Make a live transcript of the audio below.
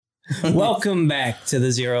Welcome back to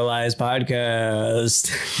the Zero Lies podcast.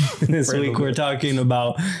 This week we're talking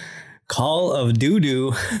about Call of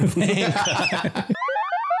Doo-Doo.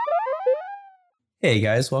 Hey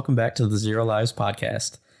guys, welcome back to the Zero Lies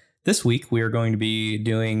podcast. This week we are going to be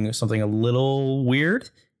doing something a little weird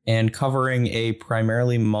and covering a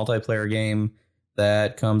primarily multiplayer game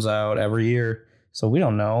that comes out every year. So we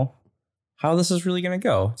don't know how this is really going to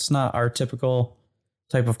go. It's not our typical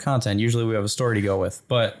type of content. Usually we have a story to go with,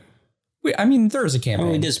 but there's a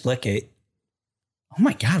campaign. We did Splitgate. Oh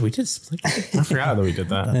my God, we did Splitgate. I forgot that we did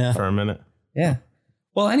that for a minute. Yeah.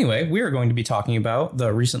 Well, anyway, we are going to be talking about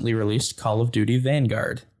the recently released Call of Duty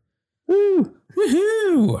Vanguard. Woo!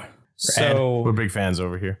 Woohoo! So we're big fans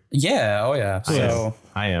over here. Yeah. Oh yeah. So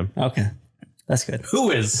I am. Okay. That's good.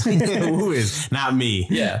 Who is? Who is? Not me.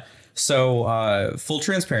 Yeah. So full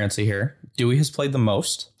transparency here. Dewey has played the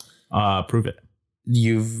most. Prove it.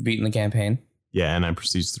 You've beaten the campaign. Yeah, and I'm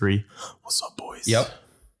Prestige 3. What's up, boys? Yep.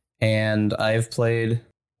 And I've played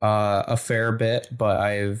a fair bit, but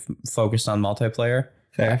I've focused on multiplayer.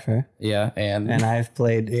 Fair. Yeah, and I've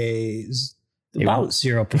played about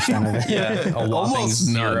 0% of it. Yeah, a whopping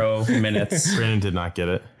 0 minutes. Brandon did not get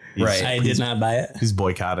it. Right. I did not buy it. He's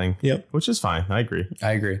boycotting. Yep. Which is fine. I agree.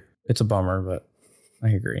 It's a bummer, but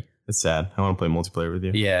I agree. It's sad. I want to play multiplayer with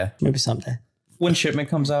you. Yeah. Maybe someday. When shipment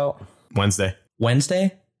comes out? Wednesday.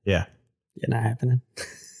 Yeah. Yeah, not happening.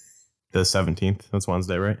 The 17th. That's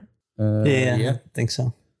Wednesday, right? Yeah, I think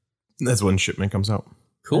so. That's when shipment comes out.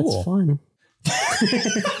 Cool. That's fun.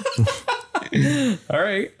 All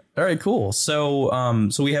right, cool. So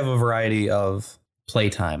we have a variety of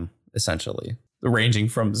playtime, essentially, ranging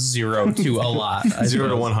from 0 to a lot. 0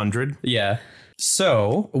 to 100. Yeah.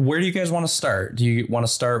 So where do you guys want to start? Do you want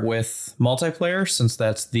to start with multiplayer, since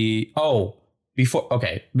that's before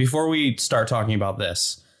we start talking about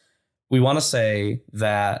this, we want to say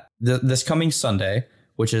that this coming Sunday,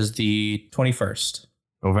 which is the 21st.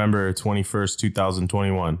 November 21st,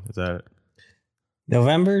 2021. Is that it?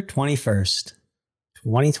 November 21st,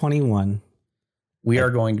 2021. We are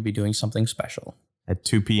going to be doing something special. At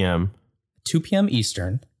 2 p.m. 2 p.m.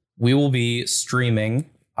 Eastern. We will be streaming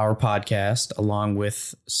our podcast along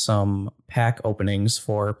with some pack openings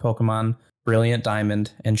for Pokemon Brilliant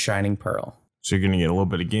Diamond and Shining Pearl. So you're going to get a little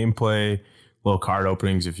bit of gameplay, little card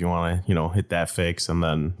openings if you want to, hit that fix, and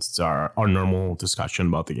then it's our normal discussion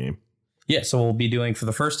about the game. Yeah, so we'll be doing for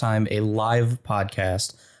the first time a live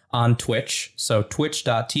podcast on Twitch. So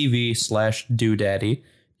twitch.tv/Doodaddy,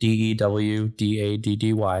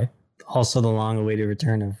 DEWDADDY. Also the long-awaited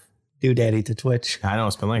return of Doodaddy to Twitch. I know,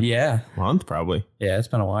 it's been like a month probably. Yeah, it's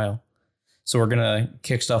been a while. So we're going to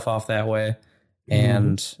kick stuff off that way.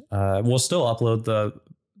 And we'll still upload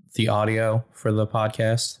the audio for the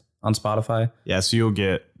podcast on Spotify. Yeah, so you'll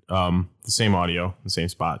get the same audio, the same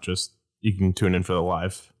spot. Just you can tune in for the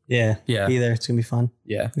live. Yeah. Be there. It's going to be fun.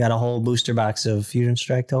 Yeah. We got a whole booster box of Fusion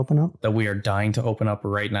Strike to open up. That we are dying to open up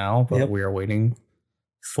right now, but we are waiting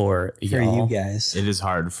for y'all. You guys. It is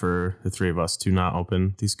hard for the three of us to not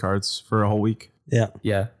open these cards for a whole week. Yeah.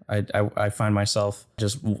 Yeah. I find myself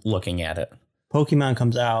just looking at it. Pokemon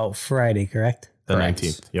comes out Friday, correct? The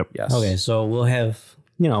 19th. Yep. Yes. Okay, so we'll have,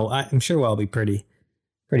 I'm sure we'll be pretty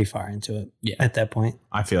far into it at that point.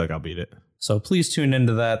 I feel like I'll beat it. So please tune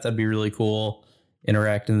into that. That'd be really cool.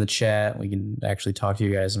 Interact in the chat. We can actually talk to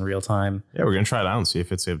you guys in real time. Yeah, we're going to try it out and see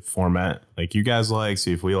if it's a format like you guys like,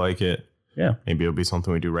 see if we like it. Yeah. Maybe it'll be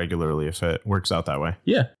something we do regularly if it works out that way.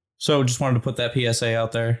 Yeah. So just wanted to put that PSA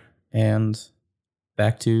out there, and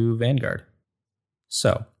back to Vanguard.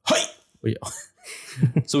 So,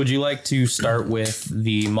 so would you like to start with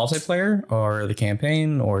the multiplayer or the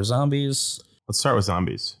campaign or zombies? Let's start with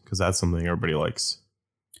zombies because that's something everybody likes.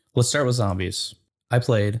 Let's start with zombies. I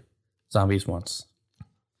played zombies once.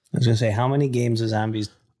 I was going to say, how many games of zombies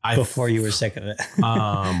before you were sick of it?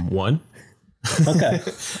 One. Okay.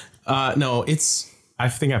 No, I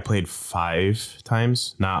think I played 5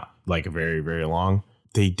 times, not like a very, very long.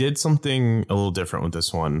 They did something a little different with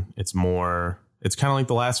this one. It's kind of like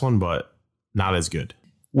the last one, but not as good.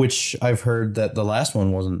 Which I've heard that the last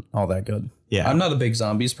one wasn't all that good. Yeah. I'm not a big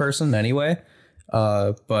zombies person anyway,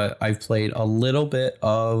 but I've played a little bit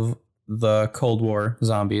of the Cold War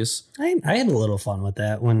zombies. I had a little fun with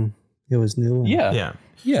that when it was new. Yeah.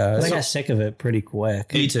 I got sick of it pretty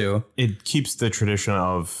quick. Me too. It keeps the tradition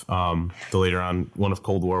of the later on one of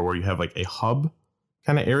Cold War where you have like a hub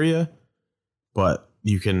kind of area, but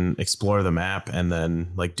you can explore the map and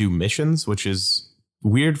then like do missions, which is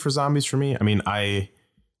weird for zombies for me. I mean, I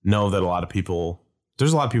know that there's a lot of people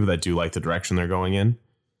that do like the direction they're going in,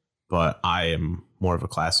 but I am more of a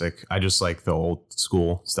classic. I just like the old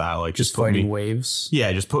school style. Like Just put fighting me, waves.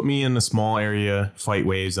 Yeah, just put me in a small area, fight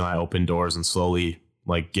waves, and I open doors and slowly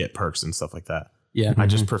like get perks and stuff like that. Yeah. I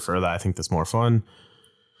just prefer that. I think that's more fun.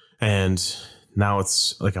 And now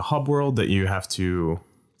it's like a hub world that you have to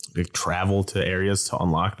like travel to areas to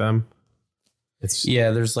unlock them. It's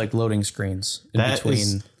There's like loading screens in that between.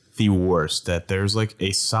 is the worst. That there's like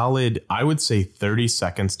a solid, I would say 30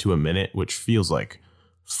 seconds to a minute, which feels like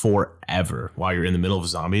forever while you're in the middle of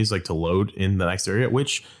zombies, like to load in the next area,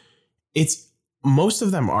 which it's most of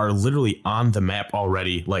them are literally on the map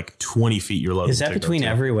already, like 20 feet you're loading. Is that between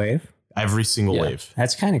every wave? Every single wave.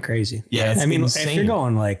 That's kind of crazy. Yeah, it's I mean, insane. if you're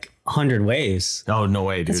going like 100 waves, Oh, no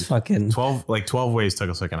way, dude. that's fucking 12 waves took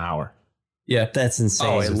us like an hour. Yeah. that's insane.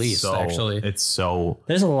 Oh, at It's least, actually. It's so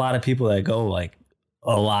There's a lot of people that go like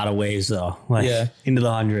a lot of ways though, like Yeah. into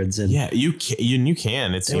the hundreds. And yeah, you can. It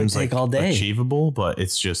It would seems like take all day. achievable, but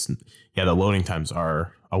it's just the loading times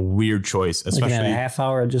are a weird choice, looking at a especially half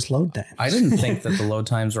hour of just load time. I didn't think that the load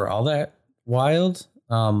times were all that wild.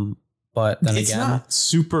 But then it's again, not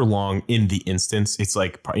super long in the instance. It's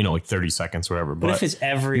like like 30 seconds or whatever. But if it's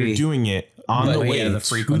every, you're doing it on But the yeah, way the to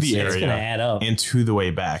frequency, the it's it's gonna area add up. and to the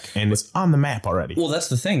way back, and it's on the map already. well, that's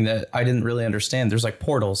the thing that I didn't really understand. There's like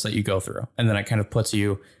portals that you go through, and then it kind of puts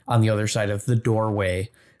you on the other side of the doorway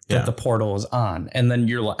that Yeah. the portal is on. And then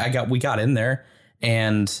we got in there,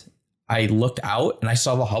 and I looked out and I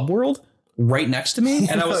saw the hub world right next to me,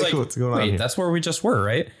 and I was Like, like, what's going on wait, here? that's where we just were,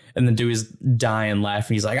 right? And then Dewey's dying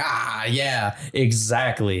laughing. He's like, yeah,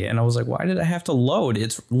 exactly. And I was like, why did I have to load?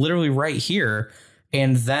 It's literally right here.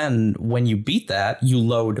 And then when you beat that, you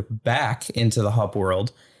load back into the hub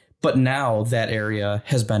world. But now that area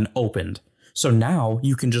has been opened. So now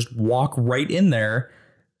you can just walk right in there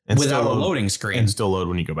And without still a load- loading screen. and still load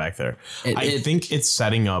when you go back there. I It- think it's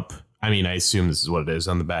setting up. I mean, I assume this is what it is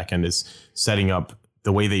on the back end, is setting up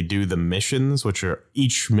the way they do the missions, which are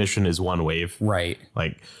each mission is one wave. Right.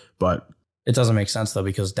 But It doesn't make sense though,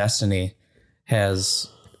 because Destiny has,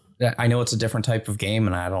 I know it's a different type of game,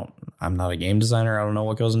 and I'm not a game designer. I don't know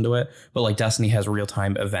what goes into it, but like Destiny has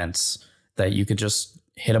real-time events that you could just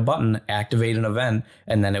hit a button, activate an event,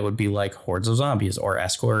 and then it would be like hordes of zombies or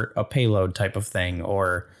escort a payload type of thing,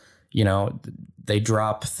 or, they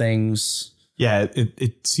drop things. yeah,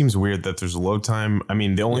 it seems weird that there's a load time. I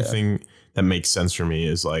mean, the only thing that makes sense for me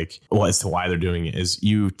is like, well, as to why they're doing it is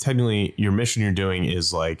your mission you're doing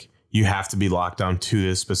is like, you have to be locked down to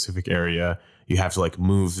this specific area. You have to like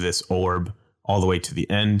move this orb all the way to the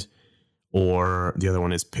end. Or the other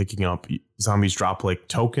one is picking up zombies drop like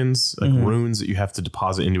tokens, like runes that you have to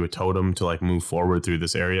deposit into a totem to like move forward through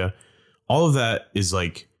this area. All of that is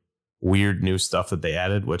like weird new stuff that they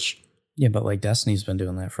added, which Yeah, but like Destiny's been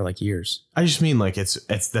doing that for like years. I just mean like it's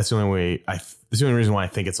that's the only way that's the only reason why I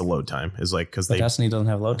think it's a load time is like because But Destiny doesn't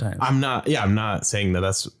have load times. I'm not saying that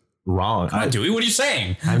that's wrong. Come on, Dewey, what are you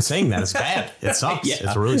saying? I'm saying that it's bad. It sucks. Yeah.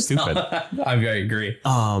 It's really stupid. I agree.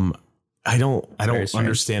 I don't Very strange.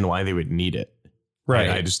 understand why they would need it. Right.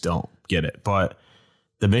 I just don't get it. But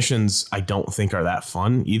the missions I don't think are that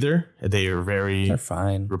fun either. They are very They're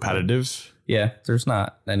fine. repetitive. Yeah, there's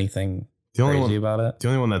not anything The only crazy one about it. the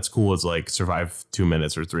only one that's cool is like survive 2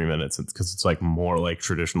 minutes or 3 minutes because it's like more like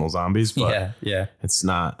traditional zombies, but Yeah. it's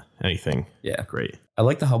not anything Yeah. great. I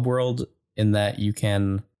like the hub world in that you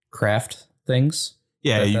can craft things.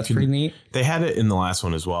 Yeah, you That's can, pretty neat. They had it in the last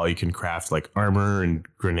one as well. You can craft like armor and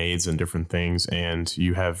grenades and different things, and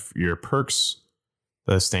you have your perks.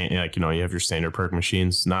 You have your standard perk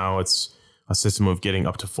machines. Now it's a system of getting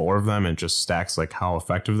up to 4 of them and just stacks like how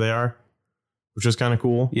effective they are, which is kind of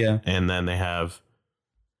cool. Yeah. And then they have,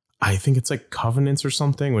 I think it's like covenants or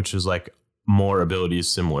something, which is like more abilities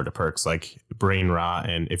similar to perks like brain rot.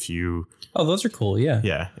 And if you, Oh, those are cool.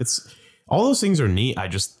 Yeah. it's all those things are neat. I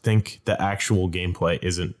just think the actual gameplay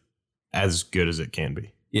isn't as good as it can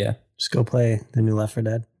be. Yeah. Just go play the new Left 4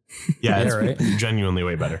 Dead. Yeah, Yeah, it's right. genuinely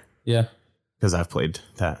way better Yeah. because I've played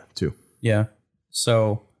that too. Yeah.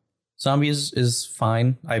 So zombies is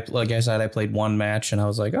fine. Like I said, I played one match and I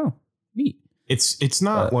was like, oh, neat. It's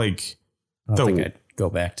not like I don't The- think I'd go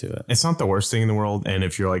back to it. it's not the worst thing in the world. And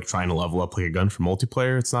if you're like trying to level up like a gun for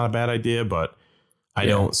multiplayer, it's not a bad idea. But I Yeah.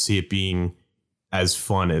 don't see it being as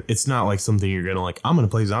fun. It's not like something you're gonna like. I'm gonna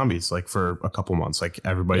play zombies like for a couple months, like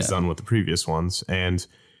everybody's Yeah. done with the previous ones. And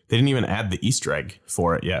they didn't even add the Easter egg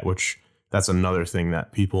for it yet, which that's another thing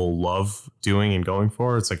that people love doing and going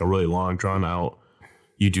for. It's like a really long, drawn out.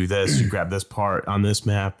 You do this, you grab this part on this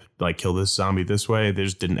map, like kill this zombie this way. They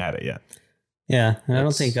just didn't add it yet. Yeah, and I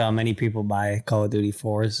don't That's- think many people buy Call of Duty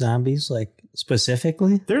 4 zombies, like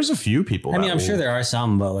specifically. There's a few people. I mean, that I'm sure will- there are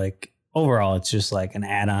some, but like overall, it's just like an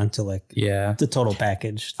add-on to like Yeah. the total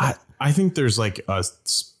package. I think there's like a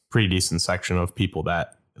pretty decent section of people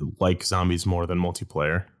that like zombies more than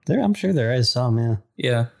multiplayer. I'm sure there is some, yeah.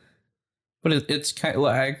 Yeah. But it's kind of,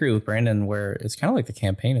 I agree with Brandon where it's kind of like the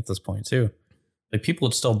campaign at this point too. Like people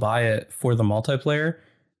would still buy it for the multiplayer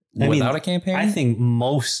without a campaign. I think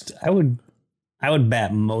I would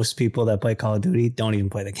bet most people that play Call of Duty don't even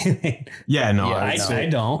play the campaign. Yeah, no, Yeah, I I, would say I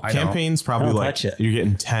don't. campaign's probably I don't like touch it. you're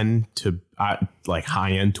getting 10 to like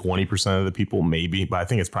high end 20% of the people maybe, but I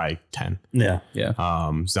think it's probably 10. Yeah.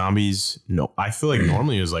 Yeah. Zombies, no, I feel like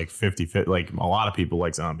normally it was like 50, like a lot of people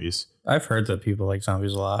like zombies. I've heard that people like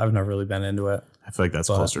zombies a lot. I've never really been into it. I feel like that's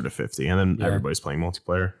But- closer to 50, and then Yeah. everybody's playing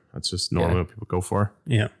multiplayer. That's just normally what people go for.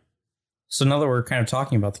 Yeah. So now that we're kind of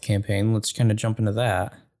talking about the campaign, let's kind of jump into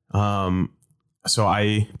that. So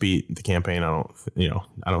I beat the campaign. I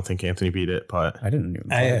don't think Anthony beat it, but I didn't even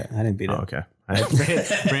play it. I didn't beat it. oh, okay.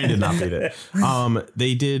 Brand did not beat it.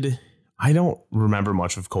 They did. I don't remember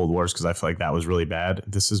much of Cold Wars because I feel like that was really bad.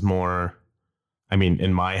 This is more, I mean,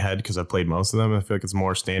 in my head, because I played most of them, I feel like it's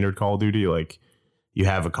more standard Call of Duty. Like you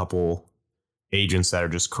have a couple agents that are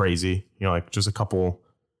just crazy, like just a couple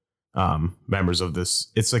members of this.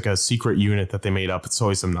 It's like a secret unit that they made up. It's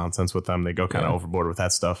always some nonsense with them. They go kind of overboard with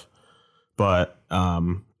that stuff. But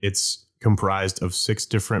it's comprised of 6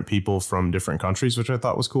 different people from different countries, which I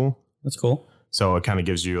thought was cool. That's cool. So it kind of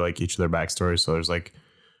gives you like each of their backstories. So there's like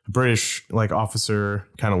a British like officer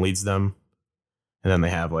kind of leads them. And then they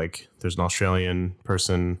have like, there's an Australian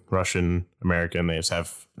person, Russian, American. They just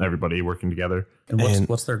have everybody working together. And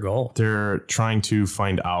what's their goal? They're trying to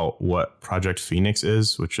find out what Project Phoenix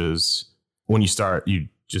is, which is when you start, you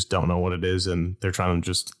just don't know what it is. And they're trying to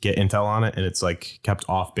just get intel on it. And it's like kept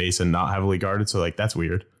off base and not heavily guarded. So like, that's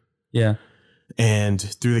weird. Yeah. And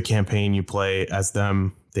through the campaign, you play as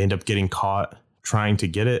them. They end up getting caught trying to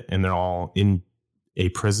get it. And they're all in a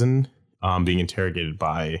prison being interrogated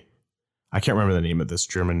by, I can't remember the name of this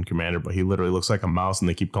German commander, but he literally looks like a mouse and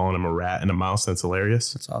they keep calling him a rat and a mouse. That's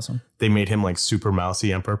hilarious. That's awesome. They made him like super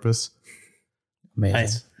mousy on purpose. Amazing.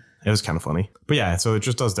 Nice. It was kind of funny. But yeah, so it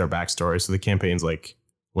just does their backstory. So the campaign's like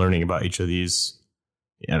learning about each of these,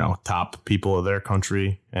 top people of their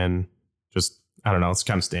country and just, I don't know, it's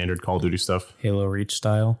kind of standard Call of Duty stuff. Halo Reach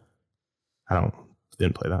style.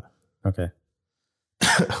 Didn't play that. Okay.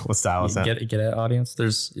 What style is that? Get it, audience.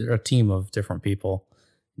 There's a team of different people.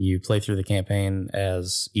 You play through the campaign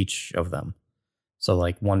as each of them. So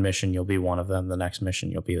like one mission, you'll be one of them. The next mission,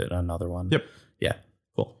 you'll be another one. Yep. Yeah.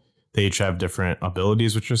 Cool. They each have different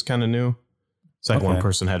abilities, which is kind of new. It's like one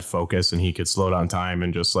person had focus and he could slow down time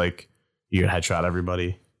and just like you could headshot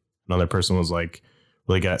everybody. Another person was like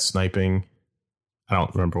really good at sniping. I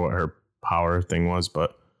don't remember what her power thing was,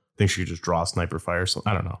 but I think she could just draw sniper fire. So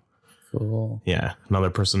I don't know. Cool. Yeah. Another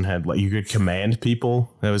person had like you could command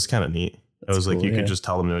people. That was kind of neat. It was like cool, you could just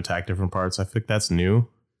tell them to attack different parts. I think that's new.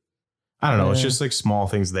 I don't know. It's just like small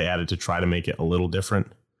things they added to try to make it a little different.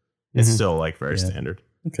 It's still like very standard.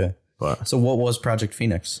 Okay. But So what was Project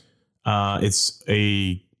Phoenix? it's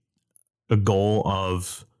a goal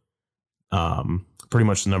of pretty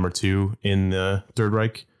much the number 2 in the Third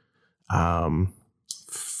Reich.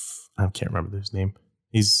 I can't remember his name.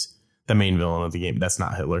 He's the main villain of the game. That's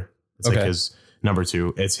not Hitler. It's like his number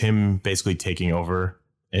 2. It's him basically taking over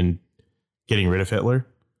and getting rid of Hitler.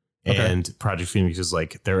 Okay. And Project Phoenix is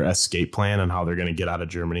like their escape plan on how they're going to get out of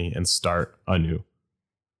Germany and start anew.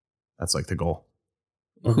 That's like the goal.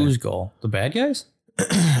 Whose goal? The bad guys?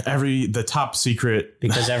 The top secret.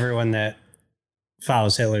 Because everyone that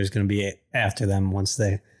follows Hitler is going to be after them once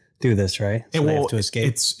they do this, right? So they have to escape.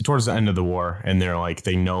 It's towards the end of the war, and they're like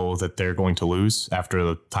they know that they're going to lose after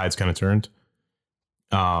the tide's kind of turned.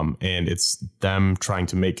 And it's them trying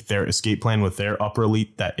to make their escape plan with their upper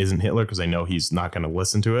elite that isn't Hitler because they know he's not going to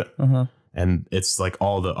listen to it. Uh-huh. And it's like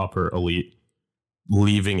all the upper elite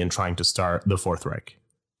leaving and trying to start the Fourth Reich.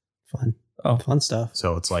 Fun. Oh. Fun stuff.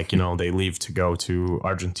 So it's like, they leave to go to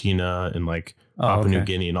Argentina and like Papua New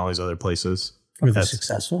Guinea and all these other places. Were they That's-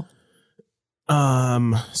 successful?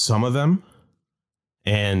 Some of them.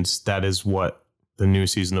 And that is what the new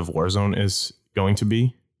season of Warzone is going to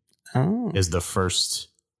be, Oh, is the first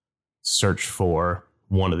search for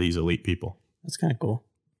one of these elite people. that's kind of cool.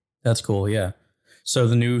 That's cool, yeah. So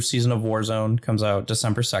the new season of Warzone comes out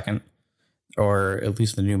December 2nd, or at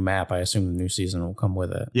least the new map. I assume the new season will come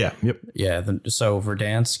with it. Yeah. Yep. Yeah, so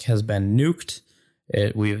Verdansk has been nuked.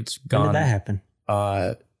 It's When gone. did that happen?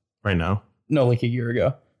 Right now. No, like a year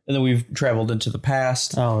ago. And then we've traveled into the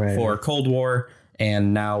past Oh, right. for Cold War,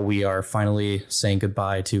 and now we are finally saying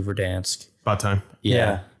goodbye to Verdansk. About time.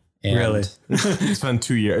 Yeah. And Really? It's been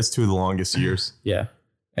 2 years. It's 2 of the longest years. Yeah.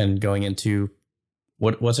 and going into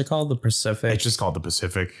what's it called? The Pacific? It's just called the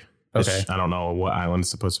Pacific. Okay. I don't know what island it's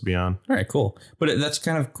supposed to be on. All right, cool. But that's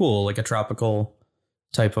kind of cool, like a tropical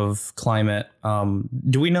type of climate.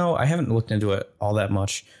 Do we know? I haven't looked into it all that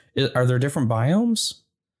much. Are there different biomes?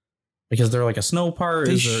 Because they're like a snow part.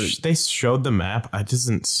 They showed the map. It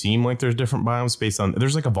doesn't seem like there's different biomes based on.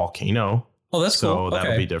 There's like a volcano. Oh, that's cool. So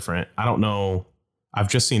that'll be different. I don't know. I've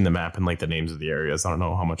just seen the map and like the names of the areas. I don't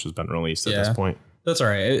know how much has been released at this point. That's all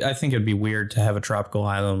right. I think it'd be weird to have a tropical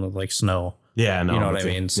island with like snow. Yeah, no, you know what I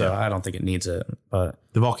mean. So I don't think it needs it. But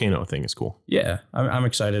the volcano thing is cool. Yeah, I'm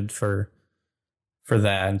excited for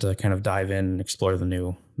that and to kind of dive in and explore the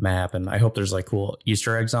new map. And I hope there's like cool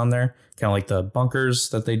Easter eggs on there, kind of like the bunkers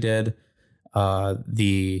that they did,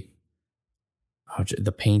 the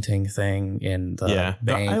painting thing in the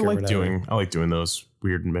bank. I like doing those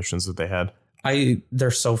weird missions that they had.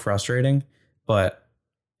 They're so frustrating, but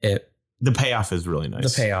the payoff is really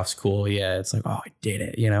nice. The payoff's cool. Yeah, it's like, oh, I did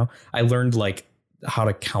it. You know, I learned like how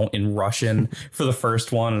to count in Russian for the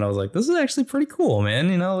first one, and I was like, this is actually pretty cool,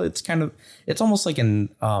 man. You know, it's almost like an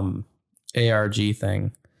ARG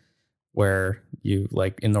thing where you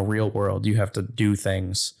like in the real world you have to do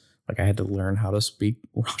things. Like I had to learn how to speak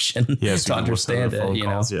Russian to understand it. You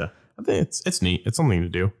know, yeah, I think it's neat. It's something to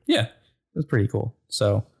do. Yeah, it's pretty cool.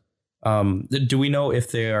 So, do we know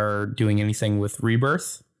if they are doing anything with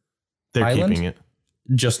Rebirth? They're Island? keeping it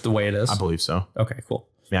Just the way it is? I believe so. Okay, cool.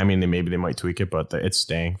 Yeah, I mean, maybe they might tweak it, but it's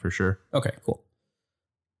staying for sure. Okay, cool.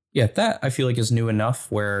 Yeah, that I feel like is new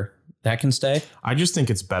enough where that can stay. I just think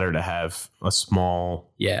it's better to have a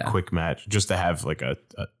small, quick match, just to have like a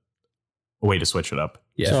way to switch it up.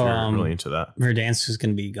 Yeah, so you're really into that. Verdansk is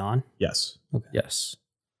going to be gone? Yes. Okay. Yes.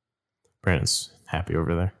 Brandon's happy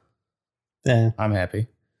over there. Yeah. I'm happy.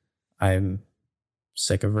 I'm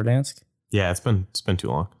sick of Verdansk. Yeah, it's been too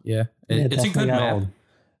long. Yeah, it's a good map. Old.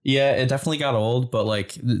 Yeah, it definitely got old, but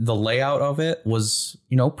like the layout of it was,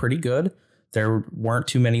 pretty good. There weren't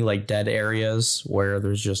too many like dead areas where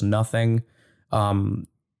there's just nothing.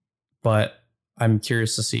 But I'm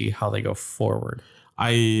curious to see how they go forward.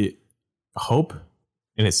 I hope,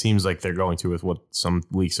 and it seems like they're going to with what some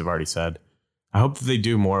leaks have already said, I hope that they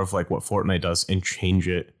do more of like what Fortnite does and change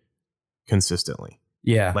it consistently.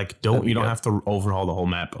 Yeah. Like you don't have to overhaul the whole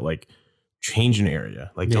map, but like change an area.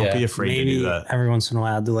 Like don't be afraid to do that. Every once in a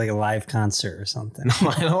while do like a live concert or something. No,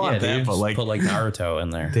 I don't want that, but like put like Naruto in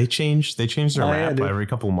there. They change their map every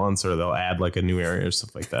couple of months, or they'll add like a new area or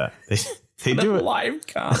stuff like that. They do it. Live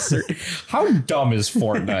concert. How dumb is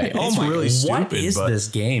Fortnite? Oh my really stupid, what is this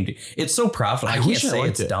game? Dude? It's so profitable. I can't say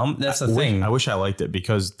it's dumb. That's the thing. I wish I liked it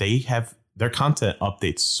because they have their content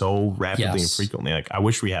updates so rapidly and frequently. Like I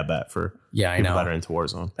wish we had that for people that are into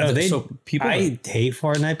Warzone. I hate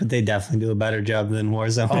Fortnite, but they definitely do a better job than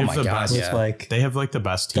Warzone. Oh my god! Like they have like the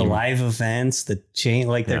best team. The live events, the chain,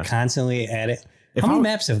 like they're constantly at it. How many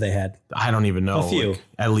maps have they had? I don't even know. A few, like,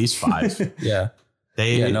 at least 5. Yeah.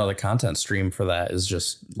 The content stream for that is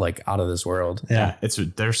just like out of this world. Yeah.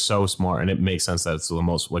 They're so smart, and it makes sense that it's the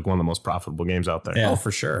most like one of the most profitable games out there. Yeah. Oh, for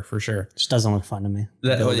sure. Just doesn't look fun to me.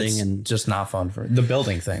 It's just not fun for the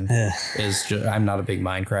building thing. Is just, I'm not a big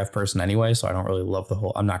Minecraft person anyway, so I don't really love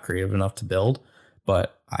I'm not creative enough to build,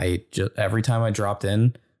 but I just every time I dropped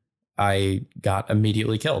in, I got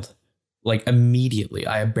immediately killed. Like immediately.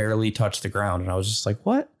 I barely touched the ground, and I was just like,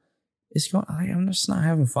 what is going on? I'm just not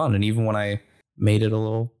having fun. And even when I made it a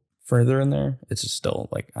little further in there, it's just still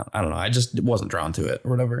like, I don't know. I just wasn't drawn to it or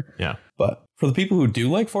whatever. Yeah. But for the people who do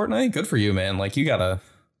like Fortnite, good for you, man. Like you got a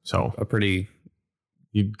pretty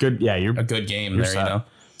good game there, set.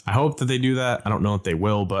 I hope that they do that. I don't know if they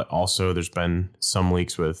will, but also there's been some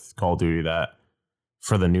leaks with Call of Duty that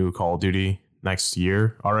for the new Call of Duty next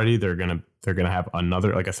year already, they're gonna have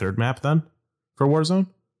another, like a third map then for Warzone.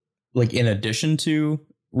 Like in addition to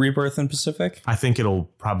Rebirth and Pacific? I think it'll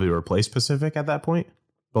probably replace Pacific at that point.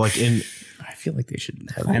 But like I feel like they should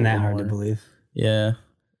have find that hard to believe. Yeah.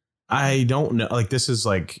 I don't know. Like this is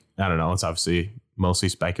like, I don't know. It's obviously mostly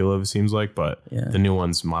speculative, it seems like, but the new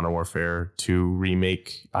one's Modern Warfare 2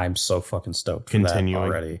 remake. I'm so fucking stoked for that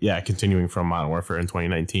already. Yeah, continuing from Modern Warfare in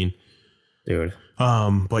 2019. Dude.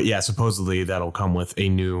 But yeah, supposedly that'll come with a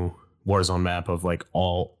new Warzone map of like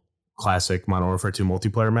all classic Modern Warfare 2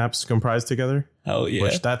 multiplayer maps comprised together. Oh yeah.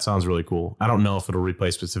 Which that sounds really cool. I don't know if it'll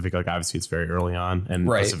replace Pacific. Like obviously it's very early on and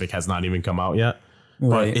Pacific has not even come out yet.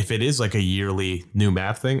 But if it is like a yearly new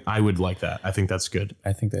map thing, I would like that. I think that's good.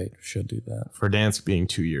 I think they should do that. Verdansk being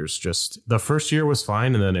 2 years, just the first year was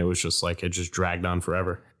fine, and then it was just like it just dragged on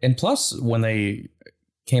forever. And plus, when they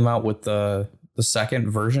came out with the second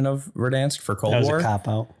version of Verdansk for Cold War, that was a cop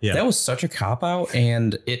out. Yeah, that was such a cop out,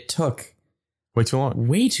 and it took Way too long.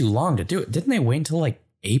 Way too long to do it. Didn't they wait until like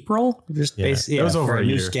April? Just Yeah. basically, It was over for a a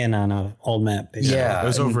new year. skin on an old map. Basically. Yeah. It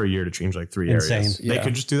was over a year to change like 3 Insane. areas. They Yeah.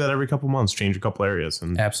 could just do that every couple months, change a couple areas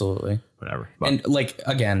and Absolutely. whatever. But, And like,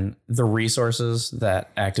 again, the resources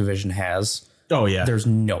that Activision has, oh yeah. there's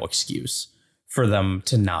no excuse for them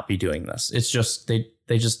to not be doing this. It's just, they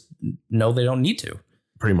just know they don't need to.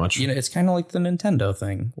 Pretty much. You know, it's kind of like the Nintendo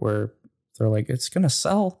thing where they're like, it's going to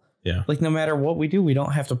sell. Yeah. Like, no matter what we do, we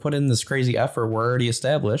don't have to put in this crazy effort. We're already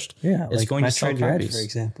established. Yeah, It's like going to sell Metroid Dread, copies. for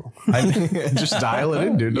example. Just dial it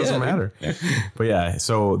in, dude. Doesn't Yeah, matter. But yeah,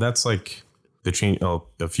 so that's like the change. Oh,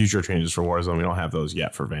 the future changes for Warzone. We don't have those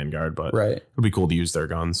yet for Vanguard, but Right. it'll be cool to use their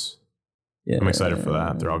guns. Yeah. I'm excited for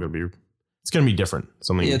that. They're all gonna be. It's gonna be different.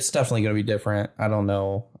 Something. It's definitely going to be different. I don't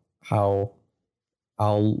know how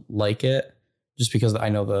I'll like it just because I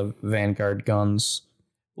know the Vanguard guns.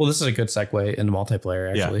 Well, this is a good segue into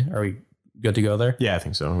multiplayer, Yeah. actually. Are we good to go there? Yeah, I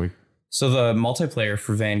think so. So the multiplayer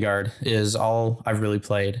for Vanguard is all I've really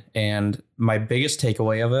played. And my biggest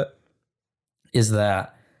takeaway of it is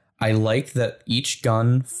that I like that each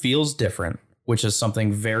gun feels different, which is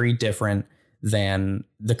something very different than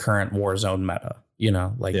the current Warzone meta. You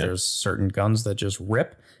know, like Yeah. there's certain guns that just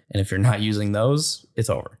rip. And if you're not using those, it's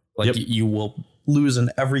over. Like Yep. you will lose in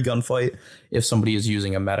every gunfight if somebody is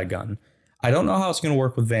using a meta gun. I don't know how it's going to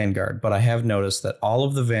work with Vanguard, but I have noticed that all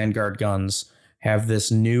of the Vanguard guns have this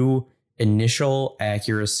new initial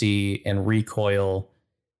accuracy and recoil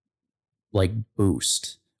like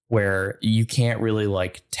boost where you can't really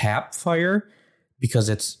like tap fire because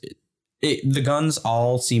the guns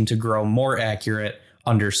all seem to grow more accurate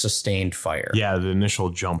under sustained fire. Yeah, the initial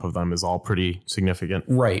jump of them is all pretty significant.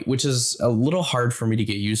 Right, which is a little hard for me to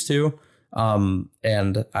get used to.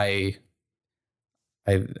 And I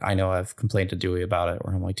know I've complained to Dewey about it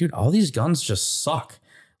where I'm like, dude, all these guns just suck.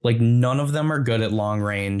 Like none of them are good at long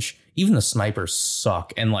range. Even the snipers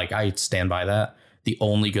suck. And like, I stand by that. The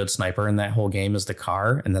only good sniper in that whole game is the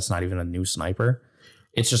car. And that's not even a new sniper.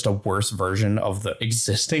 It's just a worse version of the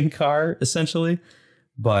existing car, essentially.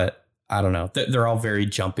 But I don't know. They're all very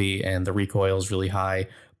jumpy and the recoil is really high,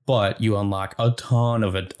 but you unlock a ton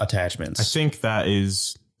of attachments. I think that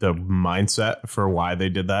is the mindset for why they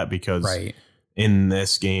did that, because Right. in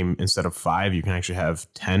this game, instead of 5, you can actually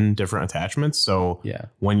have 10 different attachments. So Yeah.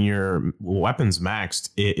 when your weapon's maxed,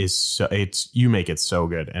 you make it so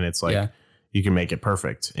good, and it's like Yeah. you can make it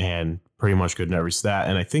perfect and pretty much good in every stat.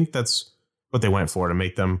 And I think that's what they went for, to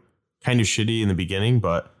make them kind of shitty in the beginning,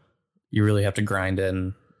 but You really have to grind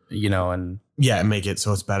in, you know, and yeah, make it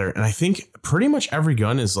so it's better. And I think pretty much every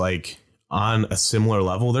gun is like on a similar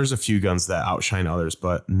level. There's a few guns that outshine others,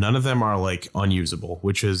 but none of them are like unusable,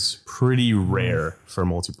 which is pretty rare for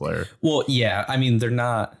multiplayer. well, yeah, I mean, they're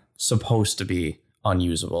not supposed to be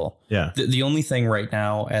unusable. Yeah. The only thing right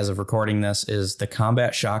now, as of recording this, is the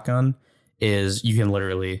combat shotgun is you can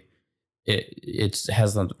literally, it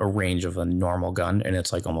has a range of a normal gun, and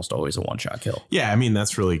it's like almost always a one-shot kill. Yeah, I mean,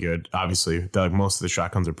 that's really good. Obviously, most of the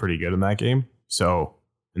shotguns are pretty good in that game. So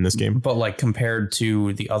in this game. But like compared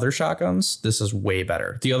to the other shotguns, this is way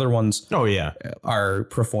better. The other ones Oh, yeah. are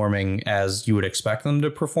performing as you would expect them to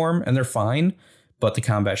perform, and they're fine. But the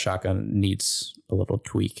combat shotgun needs a little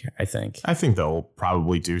tweak, I think. I think they'll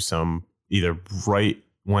probably do some either right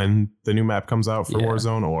when the new map comes out for Yeah.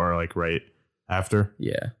 Warzone, or like right after.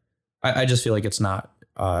 Yeah. I just feel like it's not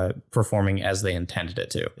performing as they intended it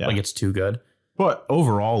to. Yeah. Like it's too good. But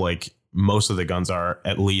overall, like most of the guns are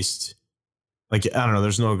at least like, I don't know,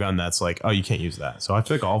 there's no gun that's like, oh, you can't use that. So I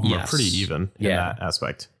feel like all of them are Yes. pretty even in Yeah. that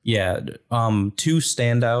aspect. Yeah. Two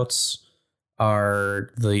standouts are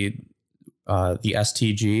the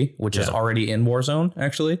STG, which is Yeah. already in Warzone,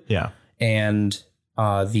 actually, Yeah. and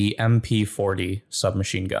the MP40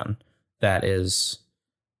 submachine gun. That is,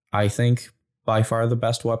 I think, by far the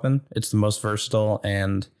best weapon. It's the most versatile,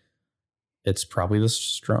 and it's probably the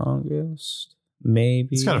strongest. Maybe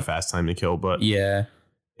It's got a fast time to kill, but yeah.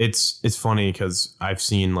 it's funny because I've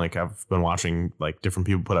been watching like different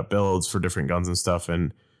people put up builds for different guns and stuff,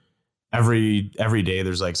 and every day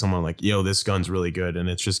there's like someone like, yo, this gun's really good, and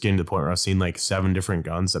it's just getting to the point where I've seen like 7 different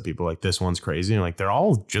guns that people are like, this one's crazy, and like they're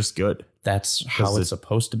all just good. That's how it's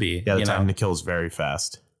supposed to be. Yeah, the you know? time to kill is very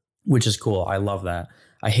fast. Which is cool. I love that.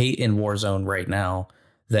 I hate in Warzone right now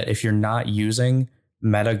that if you're not using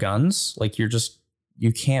meta guns, like you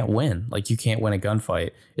can't win. Like you can't win a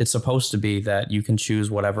gunfight. It's supposed to be that you can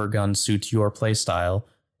choose whatever gun suits your play style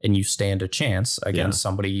and you stand a chance against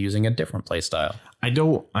somebody using a different play style.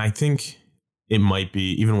 I think it might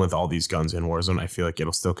be, even with all these guns in Warzone, I feel like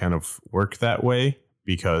it'll still kind of work that way,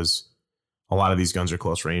 because a lot of these guns are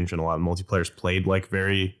close range, and a lot of multiplayers played like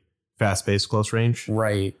very fast-paced close range.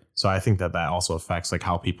 Right. So I think that also affects like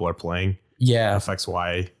how people are playing. Yeah. It affects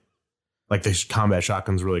why like the combat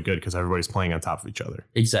shotgun's really good because everybody's playing on top of each other.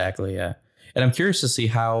 Exactly. Yeah. And I'm curious to see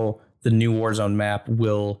how the new Warzone map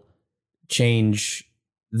will change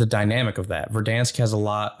the dynamic of that. Verdansk has a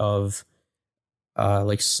lot of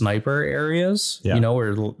like sniper areas,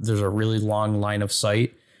 where there's a really long line of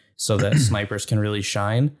sight so that snipers can really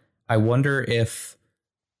shine. I wonder if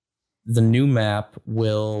the new map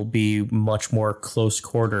will be much more close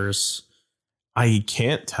quarters. I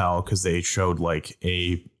can't tell because they showed like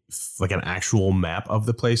an actual map of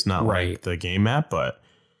the place, not like the game map, but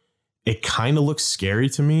it kind of looks scary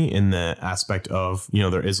to me in the aspect of,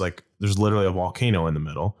 there's literally a volcano in the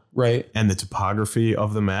middle. Right. And the topography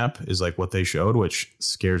of the map is like what they showed, which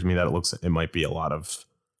scares me that it might be a lot of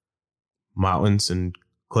mountains and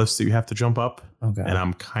cliffs that you have to jump up. Okay. And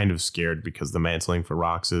I'm kind of scared because the mantling for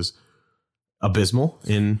rocks is abysmal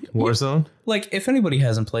in Warzone. Like, if anybody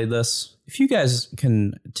hasn't played this, if you guys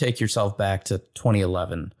can take yourself back to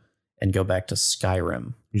 2011 and go back to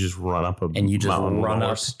Skyrim. You just run up and you just run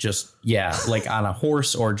up like on a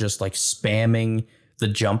horse or just like spamming the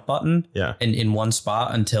jump button and in one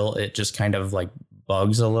spot until it just kind of like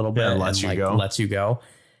bugs a little bit and lets you go.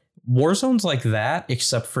 Warzone's like that,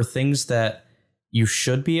 except for things that you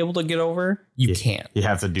should be able to get over. You can't. You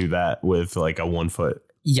have to do that with like a 1 foot.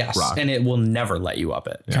 Yes. Rock. And it will never let you up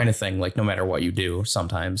it kind of thing. Like no matter what you do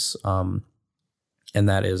sometimes. And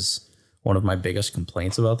that is one of my biggest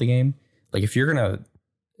complaints about the game. Like if you're going to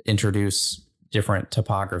introduce different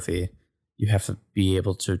topography, you have to be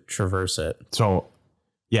able to traverse it. So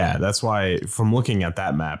yeah, that's why from looking at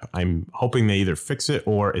that map, I'm hoping they either fix it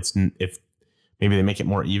or if maybe they make it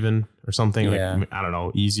more even or something. Like, I don't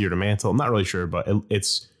know, easier to mantle. I'm not really sure, but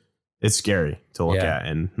it's scary to look at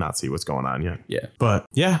and not see what's going on yet. Yeah. But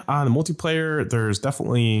yeah, on the multiplayer, there's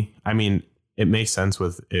definitely, it makes sense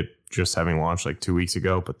with it just having launched like 2 weeks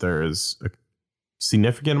ago, but there is a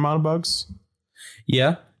significant amount of bugs.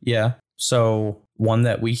 Yeah. Yeah. So one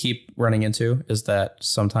that we keep running into is that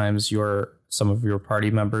sometimes some of your party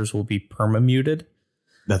members will be perma-muted.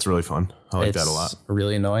 That's really fun. I like that a lot.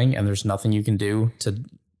 Really annoying. And there's nothing you can do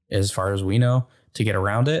as far as we know, to get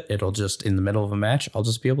around it. It'll just, in the middle of a match, I'll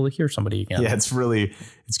just be able to hear somebody again. Yeah, it's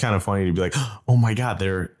kind of funny to be like, oh my God,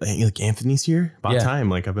 they're like Anthony's here? About time.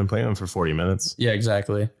 Like I've been playing them for 40 minutes. Yeah,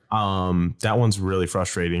 exactly. That one's really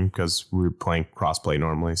frustrating because we're playing crossplay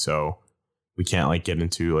normally. So we can't like get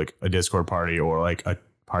into like a Discord party or like a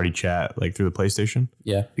party chat like through the PlayStation.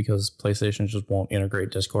 Yeah, because PlayStation just won't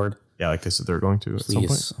integrate Discord. Yeah, like they said they're going to at some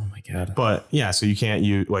point. Oh my God. But yeah, so you can't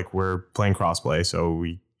we're playing crossplay, so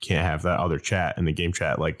we can't have that other chat in the game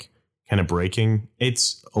chat like kind of breaking.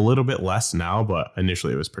 It's a little bit less now, but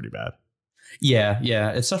initially it was pretty bad. Yeah,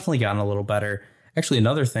 it's definitely gotten a little better. Actually,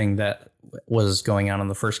 another thing that was going on in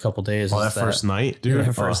the first couple days. That first night, dude.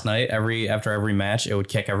 That first night, after every match, it would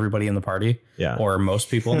kick everybody in the party. Yeah, or most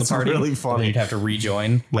people in the party. It's really funny. You'd have to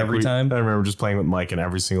rejoin every time. I remember just playing with Mike, and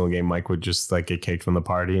every single game, Mike would just like get kicked from the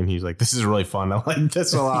party, and he's like, "This is really fun. I like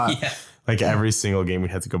this a lot." Yeah. Like every single game,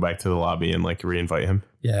 we'd have to go back to the lobby and like re-invite him.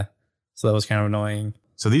 Yeah, so that was kind of annoying.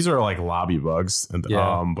 So these are like lobby bugs, and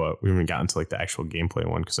but we haven't gotten to like the actual gameplay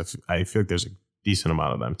one because I feel like there's a decent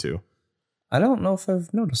amount of them too. I don't know if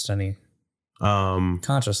I've noticed any.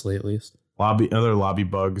 Consciously, at least. Other lobby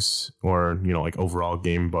bugs or, like overall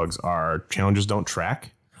game bugs are challenges don't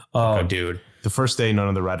track. Oh, dude. The first day,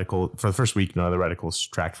 for the first week, none of the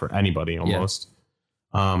reticles tracked for anybody almost.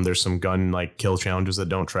 Yeah. There's some gun like kill challenges that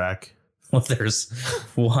don't track. Well, there's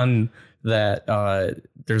one that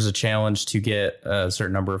there's a challenge to get a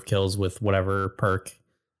certain number of kills with whatever perk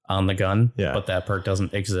on the gun, but that perk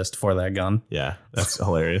doesn't exist for that gun. Yeah, that's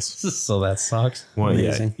hilarious. So that sucks. Well,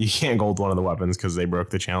 yeah, you can't gold one of the weapons because they broke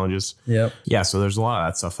the challenges. Yep. Yeah, so there's a lot of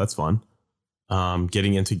that stuff. That's fun.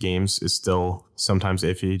 Getting into games is still sometimes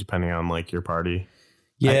iffy depending on like your party.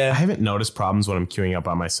 Yeah, I haven't noticed problems when I'm queuing up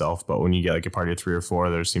by myself, but when you get like a party of 3 or 4,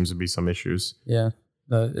 there seems to be some issues. Yeah,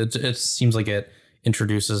 it seems like it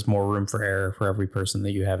introduces more room for error for every person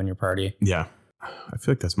that you have in your party. Yeah. I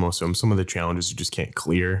feel like that's most of them. Some of the challenges you just can't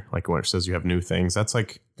clear, like when it says you have new things. That's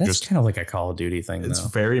just kind of like a Call of Duty thing. It's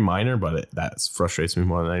very minor, but that frustrates me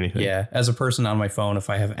more than anything. Yeah, as a person on my phone, if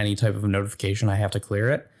I have any type of notification, I have to clear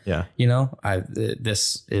it. Yeah,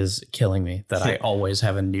 this is killing me. That I always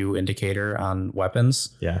have a new indicator on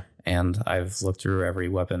weapons. Yeah, and I've looked through every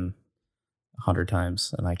weapon 100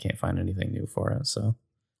 times, and I can't find anything new for it. So,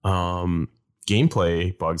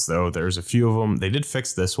 gameplay bugs though, there's a few of them. They did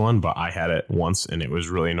fix this one, but I had it once and it was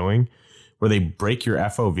really annoying, where they break your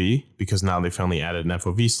FOV because now they finally added an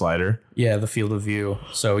FOV slider. Yeah, the field of view.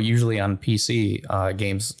 So usually on PC,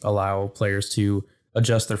 games allow players to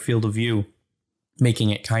adjust their field of view, making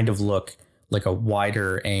it kind of look like a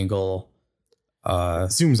wider angle.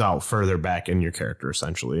 Zooms out further back in your character,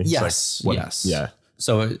 essentially. Yes. Yes. Yeah.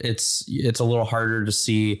 So it's a little harder to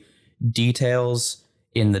see details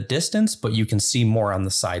in the distance, but you can see more on the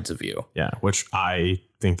sides of you. Yeah, which I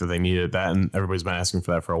think that they needed that, and everybody's been asking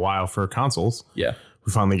for that for a while for consoles. Yeah.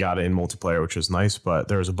 We finally got it in multiplayer, which was nice, but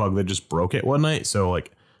there was a bug that just broke it one night. So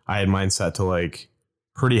like I had mine set to like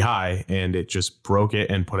pretty high, and it just broke it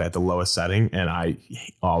and put it at the lowest setting, and I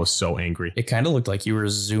was so angry. It kind of looked like you were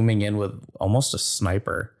zooming in with almost a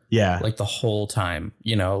sniper. Yeah. Like the whole time,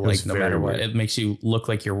 you know, like no matter what, it makes you look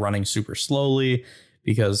like you're running super slowly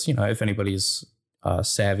because, you know, if anybody's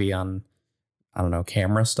savvy on, I don't know,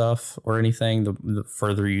 camera stuff or anything, the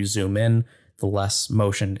further you zoom in, the less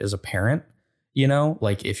motion is apparent, you know,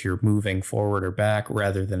 like if you're moving forward or back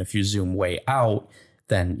rather than if you zoom way out,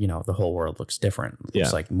 then, you know, the whole world looks different. It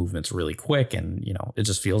looks like movement's really quick and, you know, it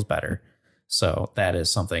just feels better. So that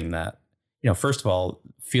is something that, you know, first of all,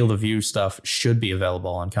 field of view stuff should be available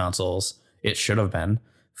on consoles. It should have been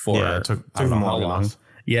for it took I don't know how long. enough.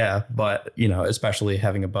 Yeah, but you know, especially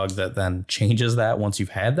having a bug that then changes that once you've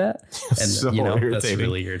had that, and So you know, irritating. that's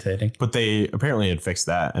really irritating. But they apparently had fixed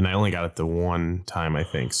that, and I only got it the one time, I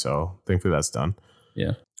think. So thankfully that's done.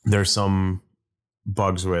 Yeah. There's some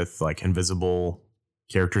bugs with like invisible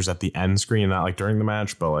characters at the end screen, not like during the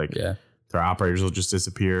match, but like their operators will just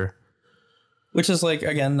disappear. Which is like,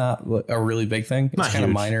 again, not a really big thing. It's kind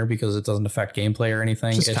of minor because it doesn't affect gameplay or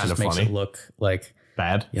anything. It just makes it look like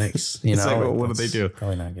bad. Yikes. You know, like, well, what did they do?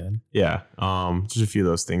 Probably not good. Yeah. Just a few of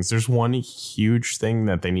those things. There's one huge thing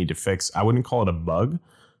that they need to fix. I wouldn't call it a bug,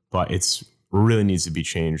 but it's really needs to be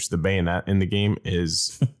changed. The bayonet in the game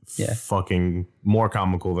is fucking more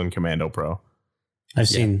comical than Commando Pro. I've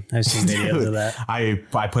seen videos of that.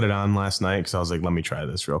 I put it on last night because I was like, let me try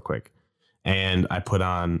this real quick. And I put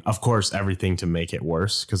on, of course, everything to make it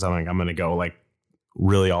worse because I'm like, I'm going to go like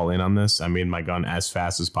really all in on this. I made my gun as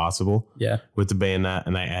fast as possible with the bayonet.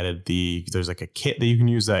 And I added there's like a kit that you can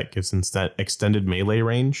use that gives extended melee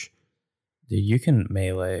range. Dude, you can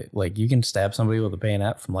melee, like you can stab somebody with a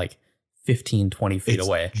bayonet from like 15, 20 feet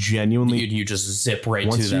away. Genuinely. You just zip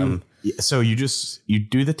right to them. So you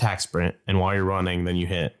do the tack sprint, and while you're running, then you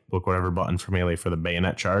hit whatever button for melee for the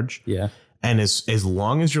bayonet charge. Yeah. And as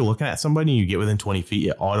long as you're looking at somebody, you get within 20 feet,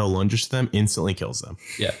 it auto lunges to them, instantly kills them.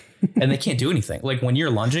 Yeah. And they can't do anything. Like when you're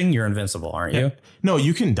lunging, you're invincible, aren't you? No,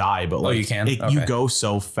 you can die, but like you can? You go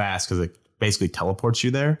so fast because it basically teleports you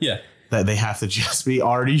there. Yeah. That they have to just be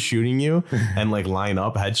already shooting you and like line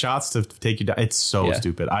up headshots to take you down. It's so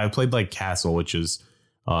stupid. I played like Castle, which is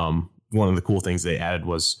one of the cool things they added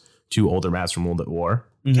was 2 older maps from World at War.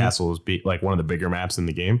 Mm-hmm. Castle is like one of the bigger maps in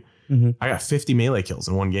the game. Mm-hmm. I got 50 melee kills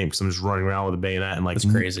in one game because I'm just running around with a bayonet and like that's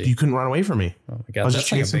crazy. You couldn't run away from me. Oh my god, I was just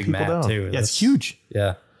chasing like a big people map down. Too. Yeah, it's huge.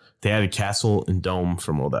 Yeah, they added Castle and Dome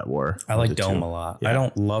from World at War. I like Dome a lot. Yeah. I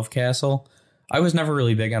don't love Castle. I was never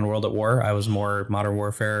really big on World at War. I was more Modern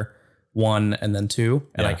Warfare 1 and then 2,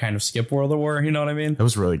 and I kind of skipped World at War. You know what I mean? That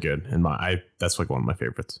was really good, and that's like one of my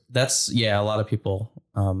favorites. That's a lot of people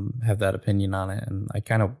have that opinion on it, and I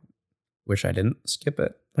kind of wish I didn't skip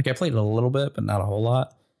it. Like I played it a little bit, but not a whole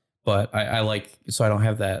lot. But I like, so I don't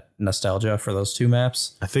have that nostalgia for those 2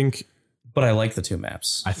 maps. But I like the 2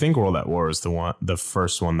 maps. I think World at War is the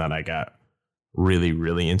first one that I got really,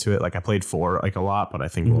 really into it. Like I played 4 like a lot, but I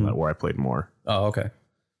think World at War I played more. Oh, okay.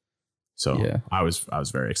 So I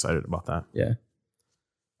was very excited about that. Yeah.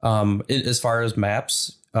 As far as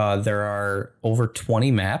maps, there are over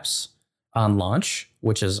 20 maps on launch,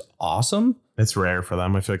 which is awesome. It's rare for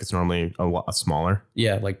them. I feel like it's normally a lot smaller.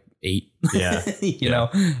 Yeah, like 8. Yeah. you know,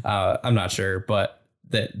 I'm not sure, but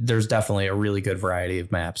there's definitely a really good variety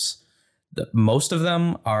of maps. Most of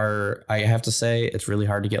them are, I have to say, it's really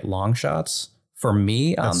hard to get long shots for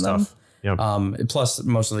me on them. Yep. Plus,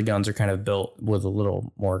 most of the guns are kind of built with a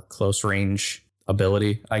little more close range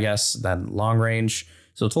ability, I guess, than long range.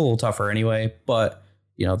 So it's a little tougher anyway. But,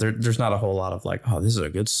 you know, there's not a whole lot of like, oh, this is a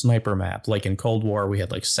good sniper map. Like in Cold War, we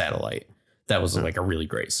had like Satellite. That was like a really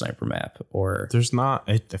great sniper map. Or there's not.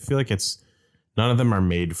 I feel like none of them are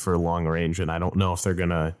made for long range, and I don't know if they're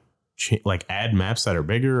gonna like add maps that are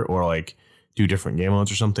bigger or like do different game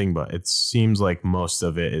modes or something. But it seems like most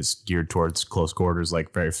of it is geared towards close quarters,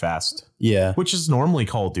 like very fast. Yeah, which is normally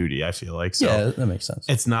Call of Duty. I feel like. So yeah, that makes sense.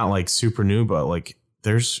 It's not like super new, but like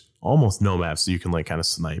there's almost no maps that you can like kind of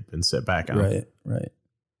snipe and sit back on. Right.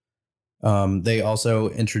 They also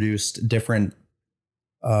introduced different.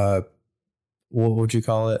 What would you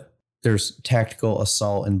call it? There's tactical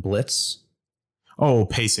assault and blitz. Oh,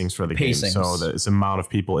 pacings for the game. So it's the amount of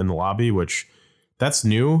people in the lobby, which that's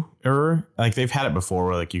new. Or like they've had it before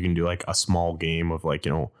where like you can do like a small game of like,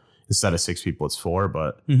 instead of 6 people, it's 4.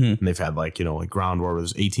 But and they've had like, like Ground War where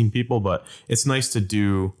there's 18 people. But it's nice to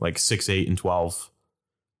do like 6, 8, and 12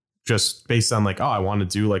 just based on like, I want to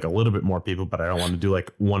do like a little bit more people, but I don't want to do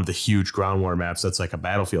like one of the huge Ground War maps that's like a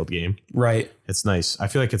Battlefield game. Right. It's nice. I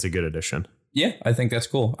feel like it's a good addition. Yeah, I think that's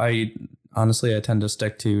cool. I tend to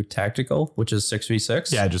stick to tactical, which is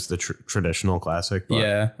 6v6. Yeah, just the traditional classic. But.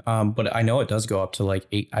 Yeah, but I know it does go up to like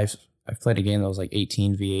 8. I've played a game that was like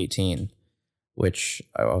 18v18, which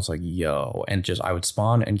I was like, yo, and just I would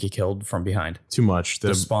spawn and get killed from behind. Too much.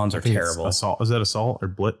 The spawns are terrible. Assault. Is that Assault or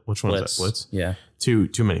Blitz? Which one is that? Blitz? Yeah. Too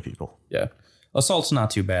many people. Yeah. Assault's not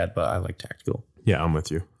too bad, but I like tactical. Yeah, I'm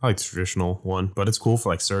with you. I like the traditional one, but it's cool for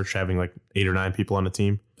like search having like 8 or 9 people on a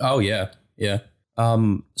team. Oh yeah. Yeah.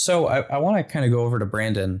 So I want to kind of go over to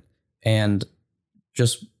Brandon and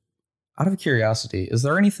just out of curiosity, is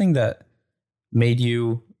there anything that made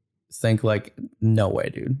you think like, no way,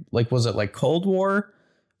 dude? Like, was it like Cold War?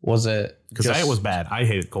 Was it because it was bad? I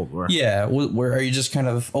hated Cold War. Yeah. Where are you just kind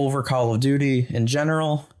of over Call of Duty in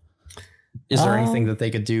general? Is there anything that they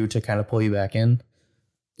could do to kind of pull you back in?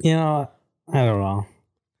 I don't know.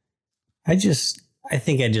 I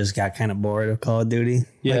think I just got kind of bored of Call of Duty.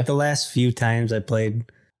 Yeah. Like the last few times I played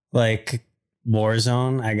like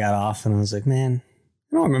Warzone, I got off and I was like, man,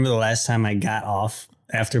 I don't remember the last time I got off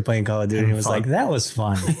after playing Call of Duty. It was like, that was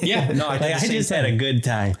fun. Yeah. No, I just had a good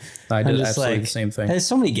time. I did absolutely the same thing. There's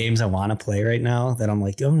so many games I want to play right now that I'm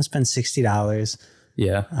like, I'm going to spend $60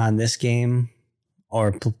 on this game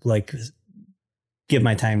or like give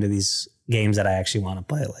my time to these games that I actually want to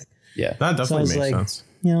play. Like, yeah, that definitely makes sense.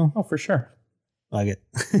 Oh, for sure. Like it.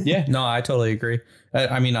 Yeah, no, I totally agree.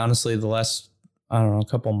 I mean, honestly, the last,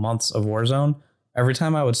 couple months of Warzone, every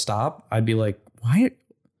time I would stop, I'd be like, why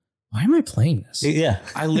am I playing this? Yeah.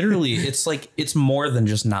 I literally, it's like, it's more than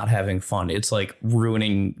just not having fun. It's like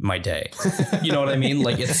ruining my day. You know what I mean?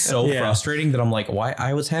 Like, it's so frustrating that I'm like, why?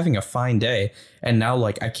 I was having a fine day and now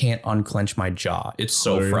like I can't unclench my jaw. It's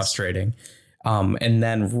so frustrating. And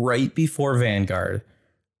then right before Vanguard,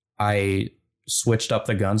 I switched up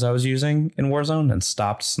the guns I was using in Warzone and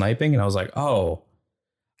stopped sniping. And I was like, oh,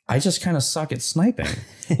 I just kind of suck at sniping.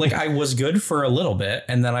 Like I was good for a little bit.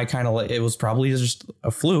 And then I kind of like, it was probably just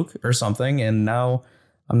a fluke or something. And now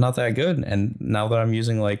I'm not that good. And now that I'm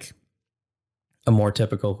using like a more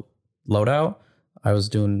typical loadout, I was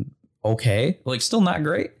doing okay, like still not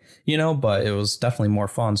great, but it was definitely more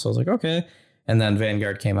fun. So I was like, okay. And then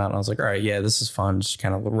Vanguard came out and I was like, all right, yeah, this is fun. Just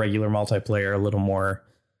kind of regular multiplayer, a little more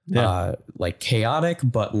like chaotic,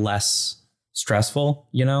 but less stressful,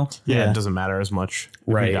 Yeah, it doesn't matter as much.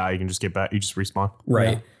 If you die, you can just get back. You just respawn.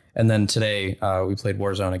 Right. Yeah. And then today we played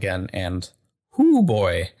Warzone again. And whoo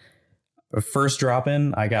boy, first drop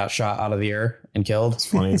in, I got shot out of the air and killed. It's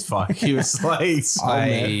funny as fuck. He was like,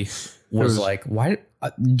 I was like, why?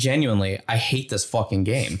 Genuinely, I hate this fucking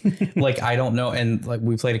game. Like, I don't know. And like,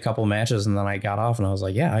 we played a couple matches and then I got off and I was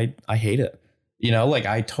like, yeah, I hate it. Like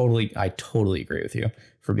I totally agree with you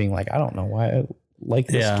for being like, I don't know why I like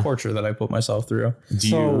this torture that I put myself through. Do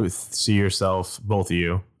you see yourself, both of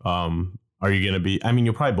you? Are you going to be,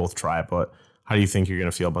 you'll probably both try it, but how do you think you're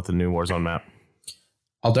going to feel about the new Warzone map?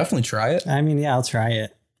 I'll definitely try it. I'll try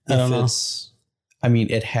it. I don't know.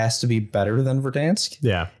 It has to be better than Verdansk.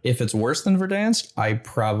 Yeah. If it's worse than Verdansk,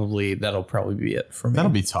 that'll probably be it for me.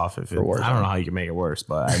 That'll be tough I don't know how you can make it worse,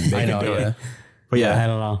 but I know, do it. But I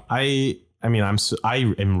don't know. I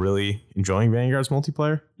am really enjoying Vanguard's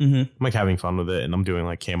multiplayer. Mm-hmm. I'm like having fun with it, and I'm doing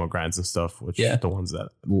like camo grinds and stuff, which are the ones that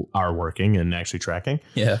are working and actually tracking.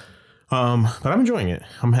 Yeah. But I'm enjoying it.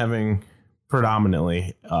 I'm having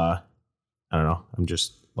predominantly, I don't know.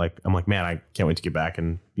 I'm like, man, I can't wait to get back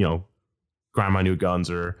and, grind my new guns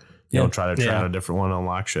or, try out a different one,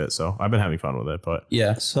 unlock shit. So I've been having fun with it, but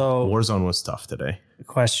So Warzone was tough today.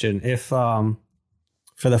 Question. If, for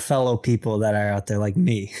the fellow people that are out there like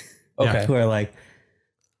me, who are like,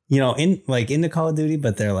 into Call of Duty,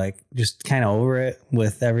 but they're like just kind of over it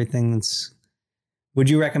with everything would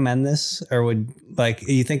you recommend this or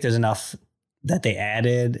you think there's enough that they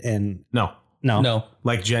added and No.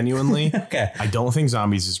 Like genuinely, okay. I don't think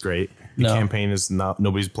Zombies is great. The campaign is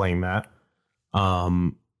nobody's playing that.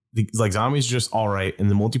 Like Zombies is just all right, and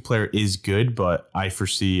the multiplayer is good, but I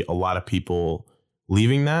foresee a lot of people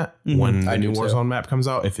leaving that when the new Warzone map comes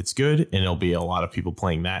out. If it's good, and it'll be a lot of people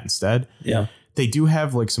playing that instead. Yeah. They do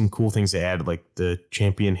have like some cool things they add, like the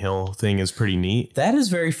Champion Hill thing is pretty neat. That is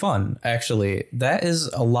very fun, actually. That is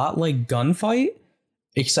a lot like Gunfight,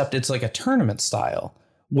 except it's like a tournament style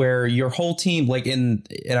where your whole team, like in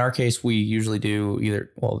our case, we usually do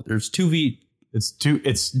there's 2v It's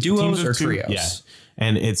duos or trios. Yeah,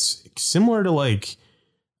 and it's similar to like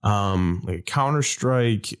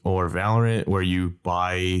Counter-Strike or Valorant, where you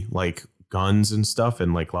buy like guns and stuff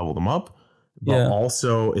and like level them up. But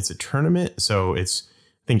also it's a tournament, so it's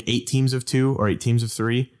I think 8 teams of 2 or 8 teams of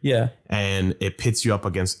 3. Yeah, and it pits you up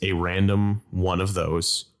against a random one of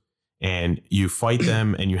those, and you fight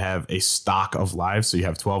them, and you have a stock of lives. So you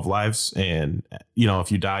have 12 lives, and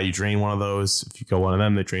if you die, you drain one of those. If you kill one of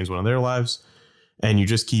them, that drains one of their lives, and you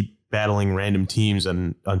just keep battling random teams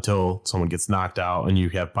until someone gets knocked out. And you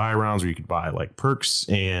have buy rounds where you could buy like perks,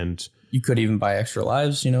 and you could even buy extra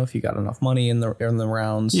lives, if you got enough money in the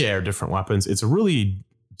rounds. Yeah, or different weapons. It's a really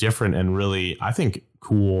different and really, I think,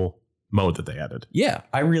 cool mode that they added. Yeah,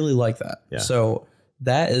 I really like that. Yeah. So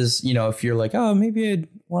that is, if you're like, oh, maybe I'd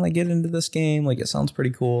want to get into this game, like it sounds pretty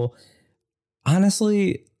cool.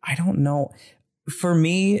 Honestly, I don't know. For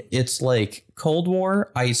me, it's like Cold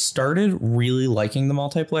War. I started really liking the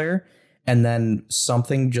multiplayer, and then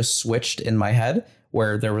something just switched in my head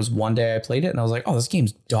where there was one day I played it and I was like, oh, this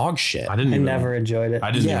game's dog shit. I never enjoyed it. I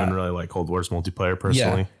didn't even really like Cold War's multiplayer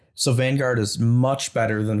personally. Yeah. So Vanguard is much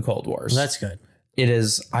better than Cold War's. That's good. It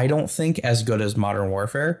is, I don't think, as good as Modern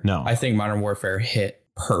Warfare. No. I think Modern Warfare hit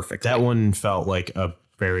perfectly. That one felt like a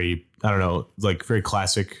very, very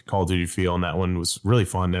classic Call of Duty feel, and that one was really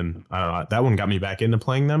fun, and I don't know, that one got me back into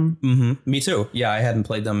playing them. Mm-hmm. Me too. Yeah, I hadn't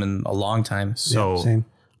played them in a long time. So same.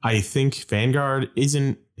 I think Vanguard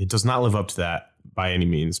it does not live up to that by any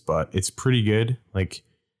means, but it's pretty good. Like,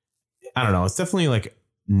 I don't know, it's definitely like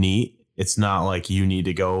neat. It's not like you need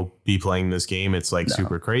to go be playing this game. It's like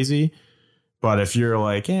super crazy. But if you're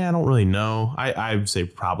like, I don't really know, I would say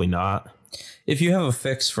probably not. If you have a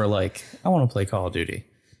fix for like, I want to play Call of Duty,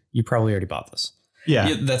 you probably already bought this.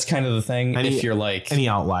 Yeah. That's kind of the thing. If you're like any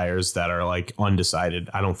outliers that are like undecided,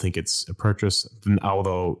 I don't think it's a purchase.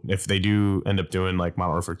 Although if they do end up doing like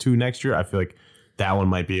Modern Warfare 2 next year, I feel like that one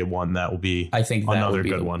might be one that will be another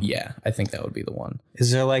good one. Yeah, I think that would be the one.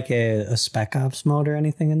 Is there like a Spec Ops mode or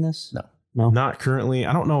anything in this? No, not currently.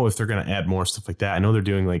 I don't know if they're going to add more stuff like that. I know they're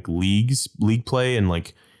doing like league play, and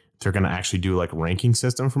like they're going to actually do like ranking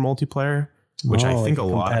system for multiplayer, which I think a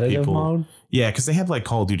lot of people. Mode? Yeah, because they have like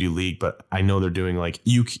Call of Duty League, but I know they're doing like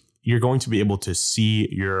you're going to be able to see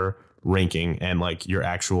your ranking, and like your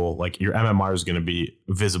actual like your MMR is going to be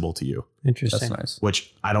visible to you. Interesting. That's nice.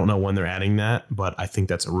 Which I don't know when they're adding that, but I think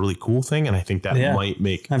that's a really cool thing, and I think that might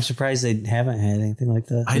make. I'm surprised they haven't had anything like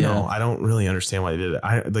that. I know. I don't really understand why they did it.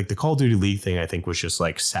 I like the Call of Duty League thing. I think was just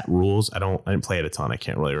like set rules. I didn't play it a ton. I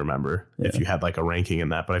can't really remember if you had like a ranking in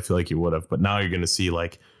that, but I feel like you would have. But now you're going to see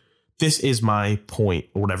like this is my point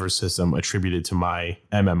or whatever system attributed to my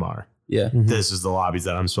MMR. Yeah. Mm-hmm. This is the lobbies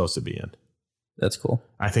that I'm supposed to be in. That's cool.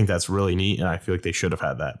 I think that's really neat, and I feel like they should have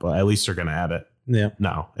had that, but at least they're going to add it. Yeah.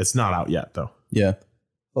 No, it's not out yet, though. Yeah.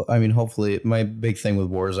 Well, I mean, hopefully, my big thing with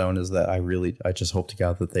Warzone is that I just hope to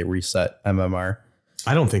God that they reset MMR.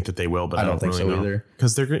 I don't think that they will, but I don't think really so either.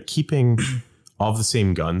 Because they're keeping all of the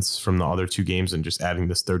same guns from the other 2 games and just adding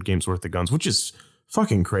this 3rd game's worth of guns, which is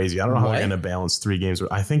fucking crazy. I don't know how they're going to balance 3 games.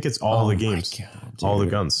 I think it's all the games, all the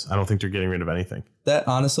guns. I don't think they're getting rid of anything. That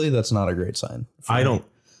honestly, that's not a great sign. I don't.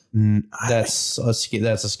 That's a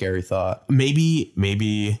scary thought. Maybe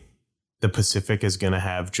the Pacific is going to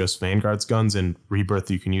have just Vanguard's guns, and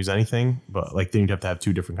Rebirth you can use anything, but like then you'd have to have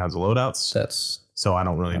 2 different kinds of loadouts. So I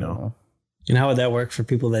don't really know. And how would that work for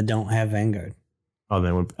people that don't have Vanguard? Oh,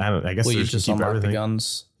 then I guess you just unlock the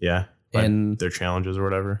guns. Yeah. And their challenges or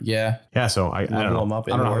whatever. Yeah. Yeah. So I don't know. I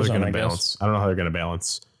don't know how they're going to balance. I don't know how they're going to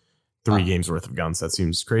balance 3 games worth of guns. That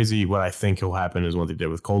seems crazy. What I think will happen is what they did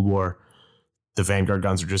with Cold War. The Vanguard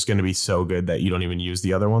guns are just going to be so good that you don't even use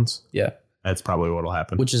the other ones. Yeah. That's probably what will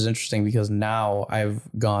happen. Which is interesting because now I've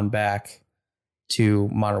gone back to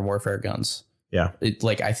Modern Warfare guns. Yeah.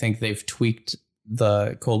 I think they've tweaked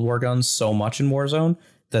the Cold War guns so much in Warzone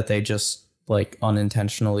that they just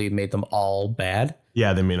unintentionally made them all bad.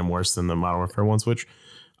 Yeah, they made them worse than the Modern Warfare ones, which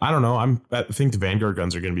I don't know. I think the Vanguard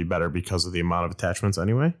guns are going to be better because of the amount of attachments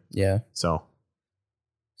anyway. Yeah. So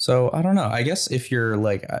I don't know. I guess if you're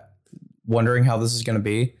wondering how this is going to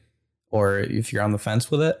be, or if you're on the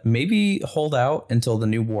fence with it, maybe hold out until the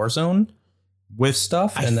new Warzone with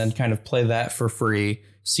stuff and then kind of play that for free,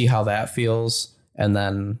 see how that feels, and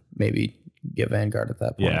then maybe get Vanguard at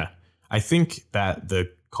that point. Yeah. I think that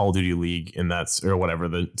the Call of Duty League and or whatever,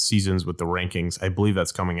 the seasons with the rankings, I believe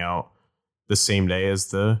that's coming out the same day as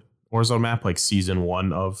the Warzone map, like season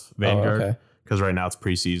 1 of Vanguard. Okay. Because right now it's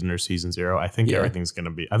preseason or season 0. I think everything's going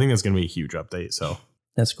to be, I think that's going to be a huge update. So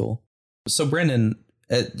that's cool. So Brandon,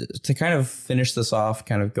 To kind of finish this off,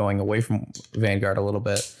 kind of going away from Vanguard a little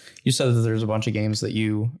bit, you said that there's a bunch of games that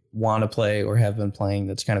you want to play or have been playing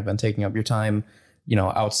that's kind of been taking up your time,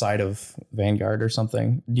 outside of Vanguard or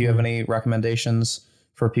something. Do you have any recommendations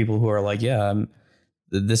for people who are like,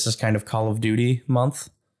 this is kind of Call of Duty month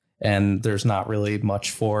and there's not really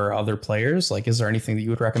much for other players? Like, is there anything that you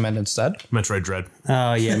would recommend instead? Metroid Dread.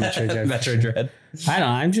 Oh yeah, Metroid Dread. Metroid Dread. I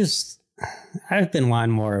don't know. I've been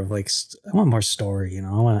wanting more of I want more story, I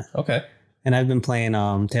want to. Okay. And I've been playing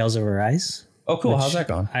Tales of Arise. Oh, cool. How's that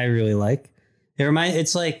going? I really like.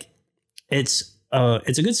 It's a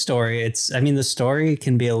good story. The story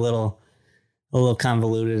can be a little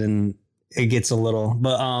convoluted and it gets a little,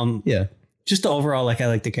 but just overall, I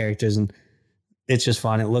like the characters and it's just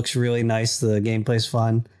fun. It looks really nice. The gameplay's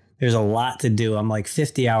fun. There's a lot to do. I'm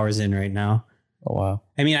 50 hours in right now. Oh, wow.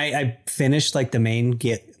 I finished the main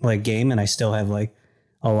game and I still have a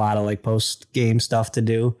lot of post game stuff to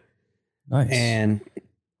do. Nice. And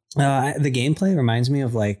the gameplay reminds me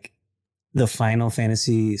of the Final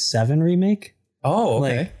Fantasy VII remake. Oh,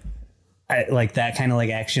 okay. I like that kind of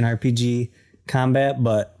action RPG combat.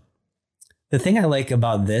 But the thing I like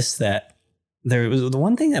about this, that there was the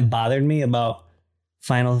one thing that bothered me about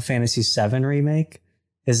Final Fantasy VII remake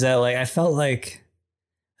is that I feel like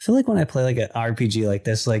when I play an RPG like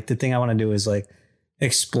this, the thing I want to do is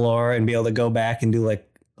explore and be able to go back and do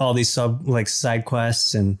all these side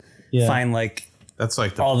quests and find that's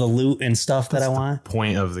all the loot and stuff that I want.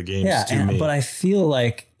 Point of the game. But I feel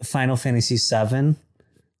like Final Fantasy VII,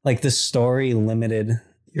 the story limited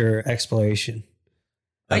your exploration.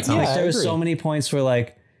 There was so many points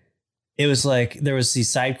where it was there was these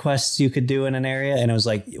side quests you could do in an area, and it was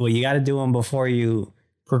you got to do them before you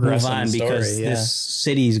progress move on because this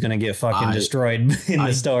city is going to get fucking destroyed in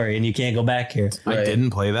the story, and you can't go back here. I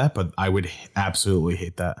didn't play that, but I would absolutely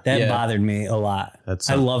hate that. That bothered me a lot.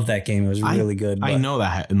 I love that game. It was really good. I know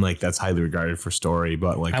that, and that's highly regarded for story,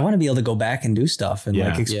 but I want to be able to go back and do stuff and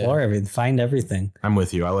explore everything, find everything. I'm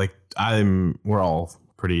with you. We're all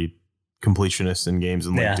pretty completionists in games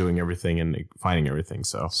and doing everything and finding everything.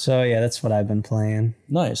 So that's what I've been playing.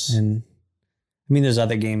 Nice. And there's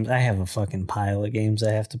other games. I have a fucking pile of games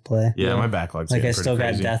I have to play. Yeah, my backlog's I still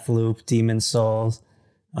got Deathloop, Demon's Souls.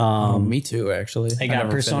 Me too, actually. I got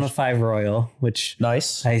Persona 5 Royal, which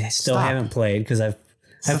nice. I still haven't played because I've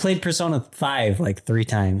played Persona 5 3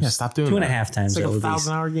 times. Yeah, stop doing 2.5 times. It's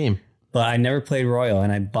 1,000-hour game. But I never played Royal,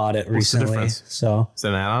 and I bought it recently. The difference? So is it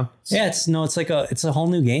an add-on? Yeah, it's a whole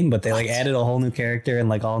new game, but they added a whole new character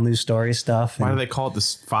and all new story stuff. Why do they call it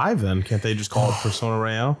this 5 then? Can't they just call it Persona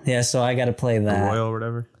Royale? Yeah, so I got to play that. Royal or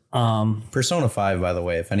whatever. Persona 5, by the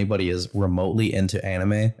way, if anybody is remotely into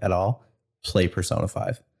anime at all, play Persona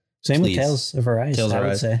 5. Same with Tales of Arise, I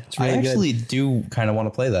would say. It's really I actually do kind of want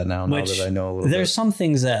to play that now that I know a little bit. There's some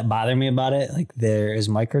things that bother me about it. There is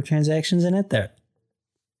microtransactions in it that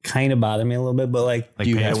kind of bother me a little bit, but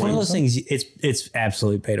it's one of those things. It's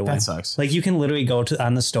absolutely pay to win. That sucks. You can literally go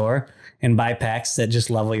on the store and buy packs that just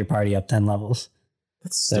level your party up 10 levels.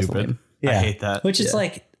 That's stupid. I hate that. Which is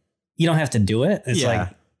you don't have to do it. It's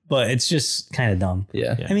but it's just kind of dumb.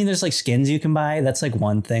 Yeah. There's skins you can buy. That's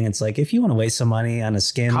one thing. It's if you want to waste some money on a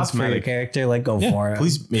skin for your character, go for it.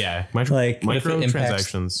 Please,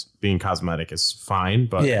 microtransactions being cosmetic is fine,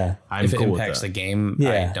 but I'm if it cool impacts with that. the game,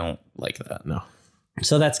 I don't like that. No.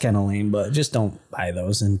 So that's kind of lame, but just don't buy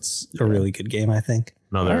those. And it's a really good game, I think.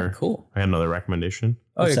 Cool. I had another recommendation.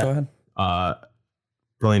 Oh, yeah, go ahead.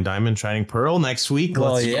 Brilliant Diamond, Shining Pearl next week.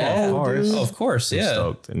 Well, of course. Oh, of course. Yeah. I'm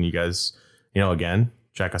stoked. And you guys, again,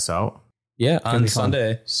 check us out. Yeah. On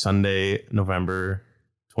Sunday, November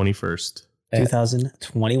 21st.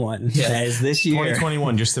 2021. Yeah. That is this year.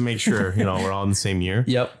 2021, just to make sure, we're all in the same year.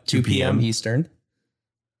 Yep. 2 p.m. Eastern.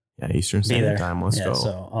 Yeah, Eastern Standard Time. Let's go.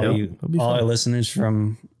 So all our listeners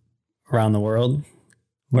from around the world,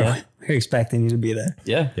 we're expecting you to be there.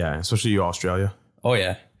 Yeah. Yeah, especially you, Australia. Oh,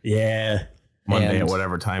 yeah. Yeah. Monday at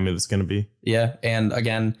whatever time it's going to be. Yeah. And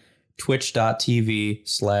again,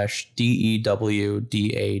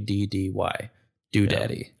 twitch.tv/DEWDADDY.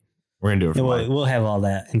 Doodaddy. We're going to do it for we'll have all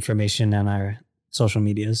that information on our social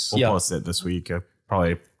medias. We'll post it this week,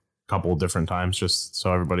 probably a couple different times just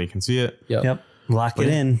so everybody can see it. Yep. Lock it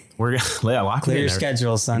in. We're gonna lock Clear it in. Your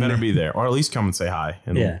schedule, Sunday. You better be there, or at least come and say hi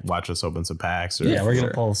and watch us open some packs. Or we're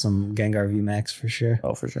gonna pull some Gengar VMAX for sure.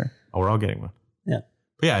 Oh, for sure. Oh, we're all getting one. Yeah.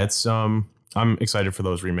 But yeah, it's I'm excited for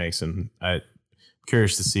those remakes, and I'm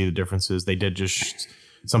curious to see the differences. They did just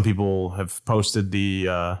some people have posted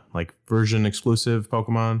the version exclusive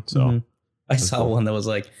Pokemon. So I saw one that was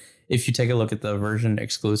if you take a look at the version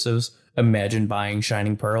exclusives, imagine buying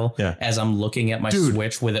Shining Pearl. Yeah. As I'm looking at my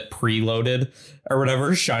Switch with it preloaded or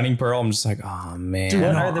whatever, Shining Pearl, I'm just like, oh man. Dude,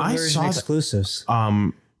 What no, are the I version saw that- exclusives?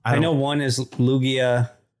 I I know one is Lugia,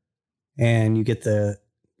 and you get the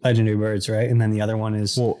legendary birds, right? And then the other one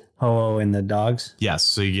is Ho-Oh and the dogs. Yes,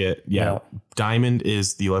 so you get Diamond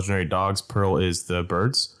is the legendary dogs, Pearl is the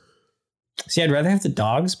birds. See, I'd rather have the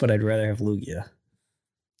dogs, but I'd rather have Lugia.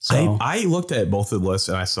 So I looked at both of the lists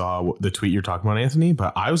and I saw the tweet you're talking about, Anthony,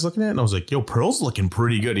 but I was looking at it and I was like, yo, Pearl's looking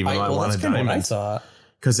pretty good, even though I wanted that's kinda what I Diamond. thought.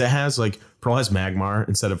 Because it has Pearl has Magmar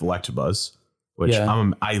instead of Electabuzz, which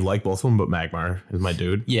I like both of them, but Magmar is my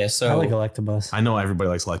dude. Yeah, so I like Electabuzz. I know everybody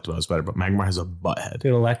likes Electabuzz better, but Magmar has a butthead.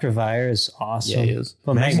 Dude, Electivire is awesome. Yeah, he is.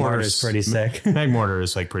 But Magmar Magmar's- is pretty sick. Magmortar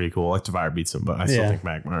is pretty cool. Electivire beats him, but I still Yeah. think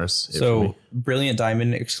Magmar is it for So me. Brilliant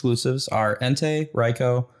Diamond exclusives are Entei,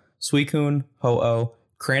 Raikou, Suicune, Ho-Oh,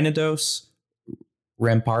 Cranidos,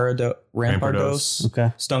 Rampardos,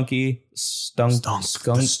 Okay. Stunky, Skunk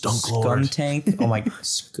Tank. Oh my,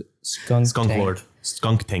 Skunk Skunk Tank. Lord.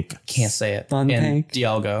 Skunk Tank. Can't say it. Stun and Tank.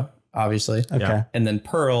 Dialga, obviously. Okay. Yeah. And then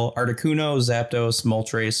Pearl, Articuno, Zapdos,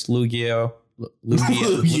 Moltres, Lugio.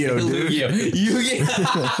 Lugio, dude.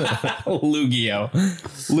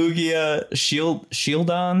 Lugia,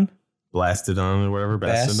 Shieldon, Blastodon or whatever.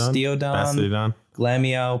 Bastiodon.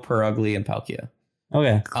 Glameow, Purugly, and Palkia.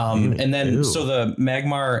 Okay. And then Ew. so the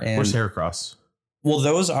Magmar and Where's Heracross? well,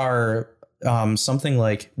 those are something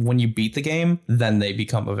like when you beat the game, then they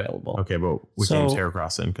become available. Okay, but we So- game's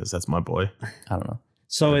Heracross in because that's my boy. I don't know.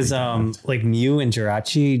 So is like Mew and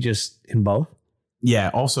Jirachi just in both? Yeah,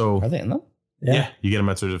 also, Are they in them? yeah, you get him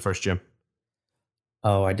at the first gym.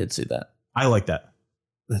 Oh, I did see that. I like that.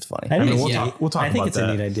 That's funny. I mean, we'll yeah. talk I think about it's that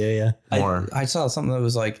a neat idea. Yeah. more. I saw something that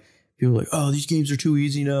was like, people were like, oh, these games are too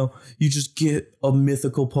easy now. You just get a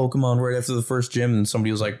mythical Pokemon right after the first gym. And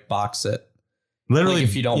somebody was like, box it. Literally, Like,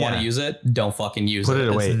 if you don't want to use it, don't fucking use put it. it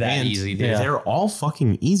away. It's that And easy, dude. Yeah. They're all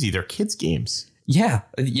fucking easy. They're kids' games. Yeah.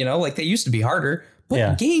 You know, like they used to be harder, but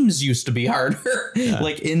Yeah. games used to be harder. Yeah.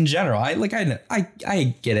 Like in general. I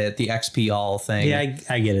get it. The XP all thing. Yeah,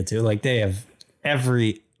 I get it too. Like they have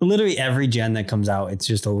literally every gen that comes out, it's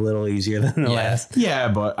just a little easier than the Yeah. last. Yeah,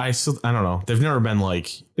 but I don't know. They've never been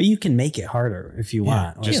like But you can make it harder if you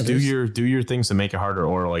want. Like, just do your things to make it harder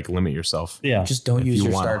or like limit yourself. yeah. Just don't If use you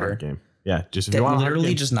your want a starter. hard game. Yeah, just if That you want a hard literally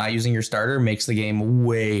game. just not using your starter makes the game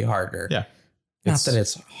way harder. Yeah. Not that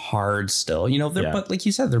it's hard still, you know, Yeah. but like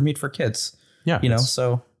you said, they're made for kids, yeah, you know, it's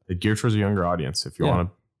so geared towards a younger audience. If you Yeah. want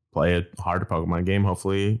to play a harder Pokemon game,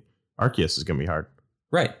 hopefully Arceus is gonna be hard.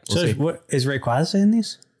 right. So see. what is Rayquaza in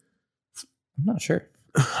these? I'm not sure.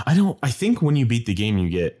 I think when you beat the game, you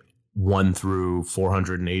get 1 through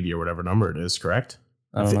 480 or whatever number it is, correct?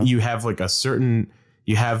 I don't know. You have like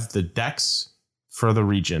you have the dex for the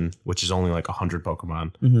region, which is only like 100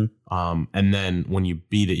 Pokemon. Mhm. And then when you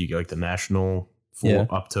beat it, you get like the national Yeah.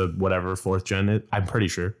 up to whatever 4th gen. I'm pretty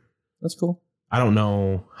sure. That's cool. I don't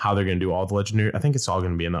know how they're going to do all the legendary. I think it's all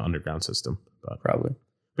going to be in the underground system. But Probably.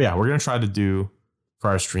 yeah, we're going to try to do for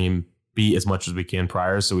our stream, beat as much as we can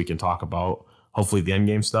prior so we can talk about hopefully the end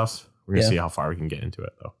game stuff. We're going to Yeah. see how far we can get into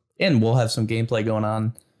it though. And we'll have some gameplay going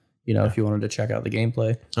on, you know, if you wanted to check out the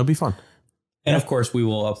gameplay. It'll be fun. And of course, we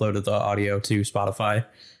will upload the audio to Spotify.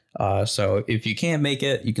 So if you can't make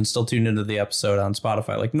it, you can still tune into the episode on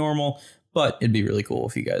Spotify like normal. But it'd be really cool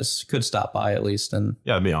if you guys could stop by at least and,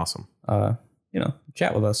 Yeah, it'd be awesome. you know,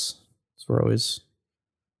 chat with us. So we're always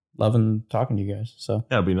loving talking to you guys. So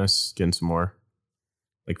Yeah, it'd be nice getting some more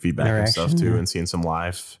like feedback and stuff Interaction, too, yeah. and seeing some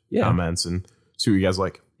live Yeah. comments and see what you guys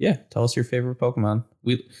like. yeah, tell us your favorite Pokemon.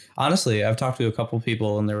 We honestly, I've talked to a couple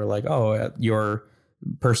people and they were like, "Oh, your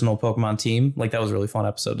personal Pokemon team." Like that was a really fun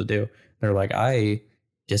episode to do. They're like, "I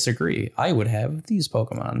disagree. I would have these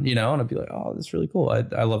Pokemon," you know, and I'd be like, "Oh, that's really cool."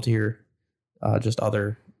 I love to hear just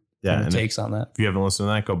other Yeah, kind of and takes on that. if you haven't listened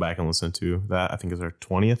to that, go back and listen to that. I think it's our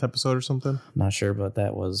 20th episode or something. I'm not sure, but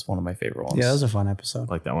that was one of my favorite ones. Yeah, that was a fun episode.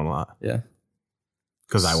 I like that one a lot yeah,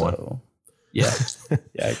 because I won. So, yeah, yeah,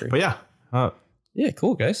 I agree. But yeah, Yeah,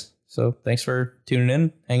 cool, guys. So thanks for tuning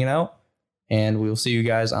in, hanging out, and we will see you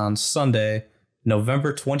guys on Sunday,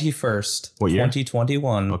 November 21st, What year?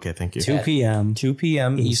 2021. okay, thank you. 2 p.m. 2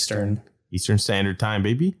 p.m. Eastern Eastern Standard Time,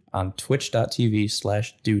 baby. on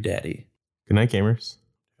twitch.tv/doodaddy. Good night, gamers.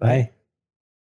 Bye.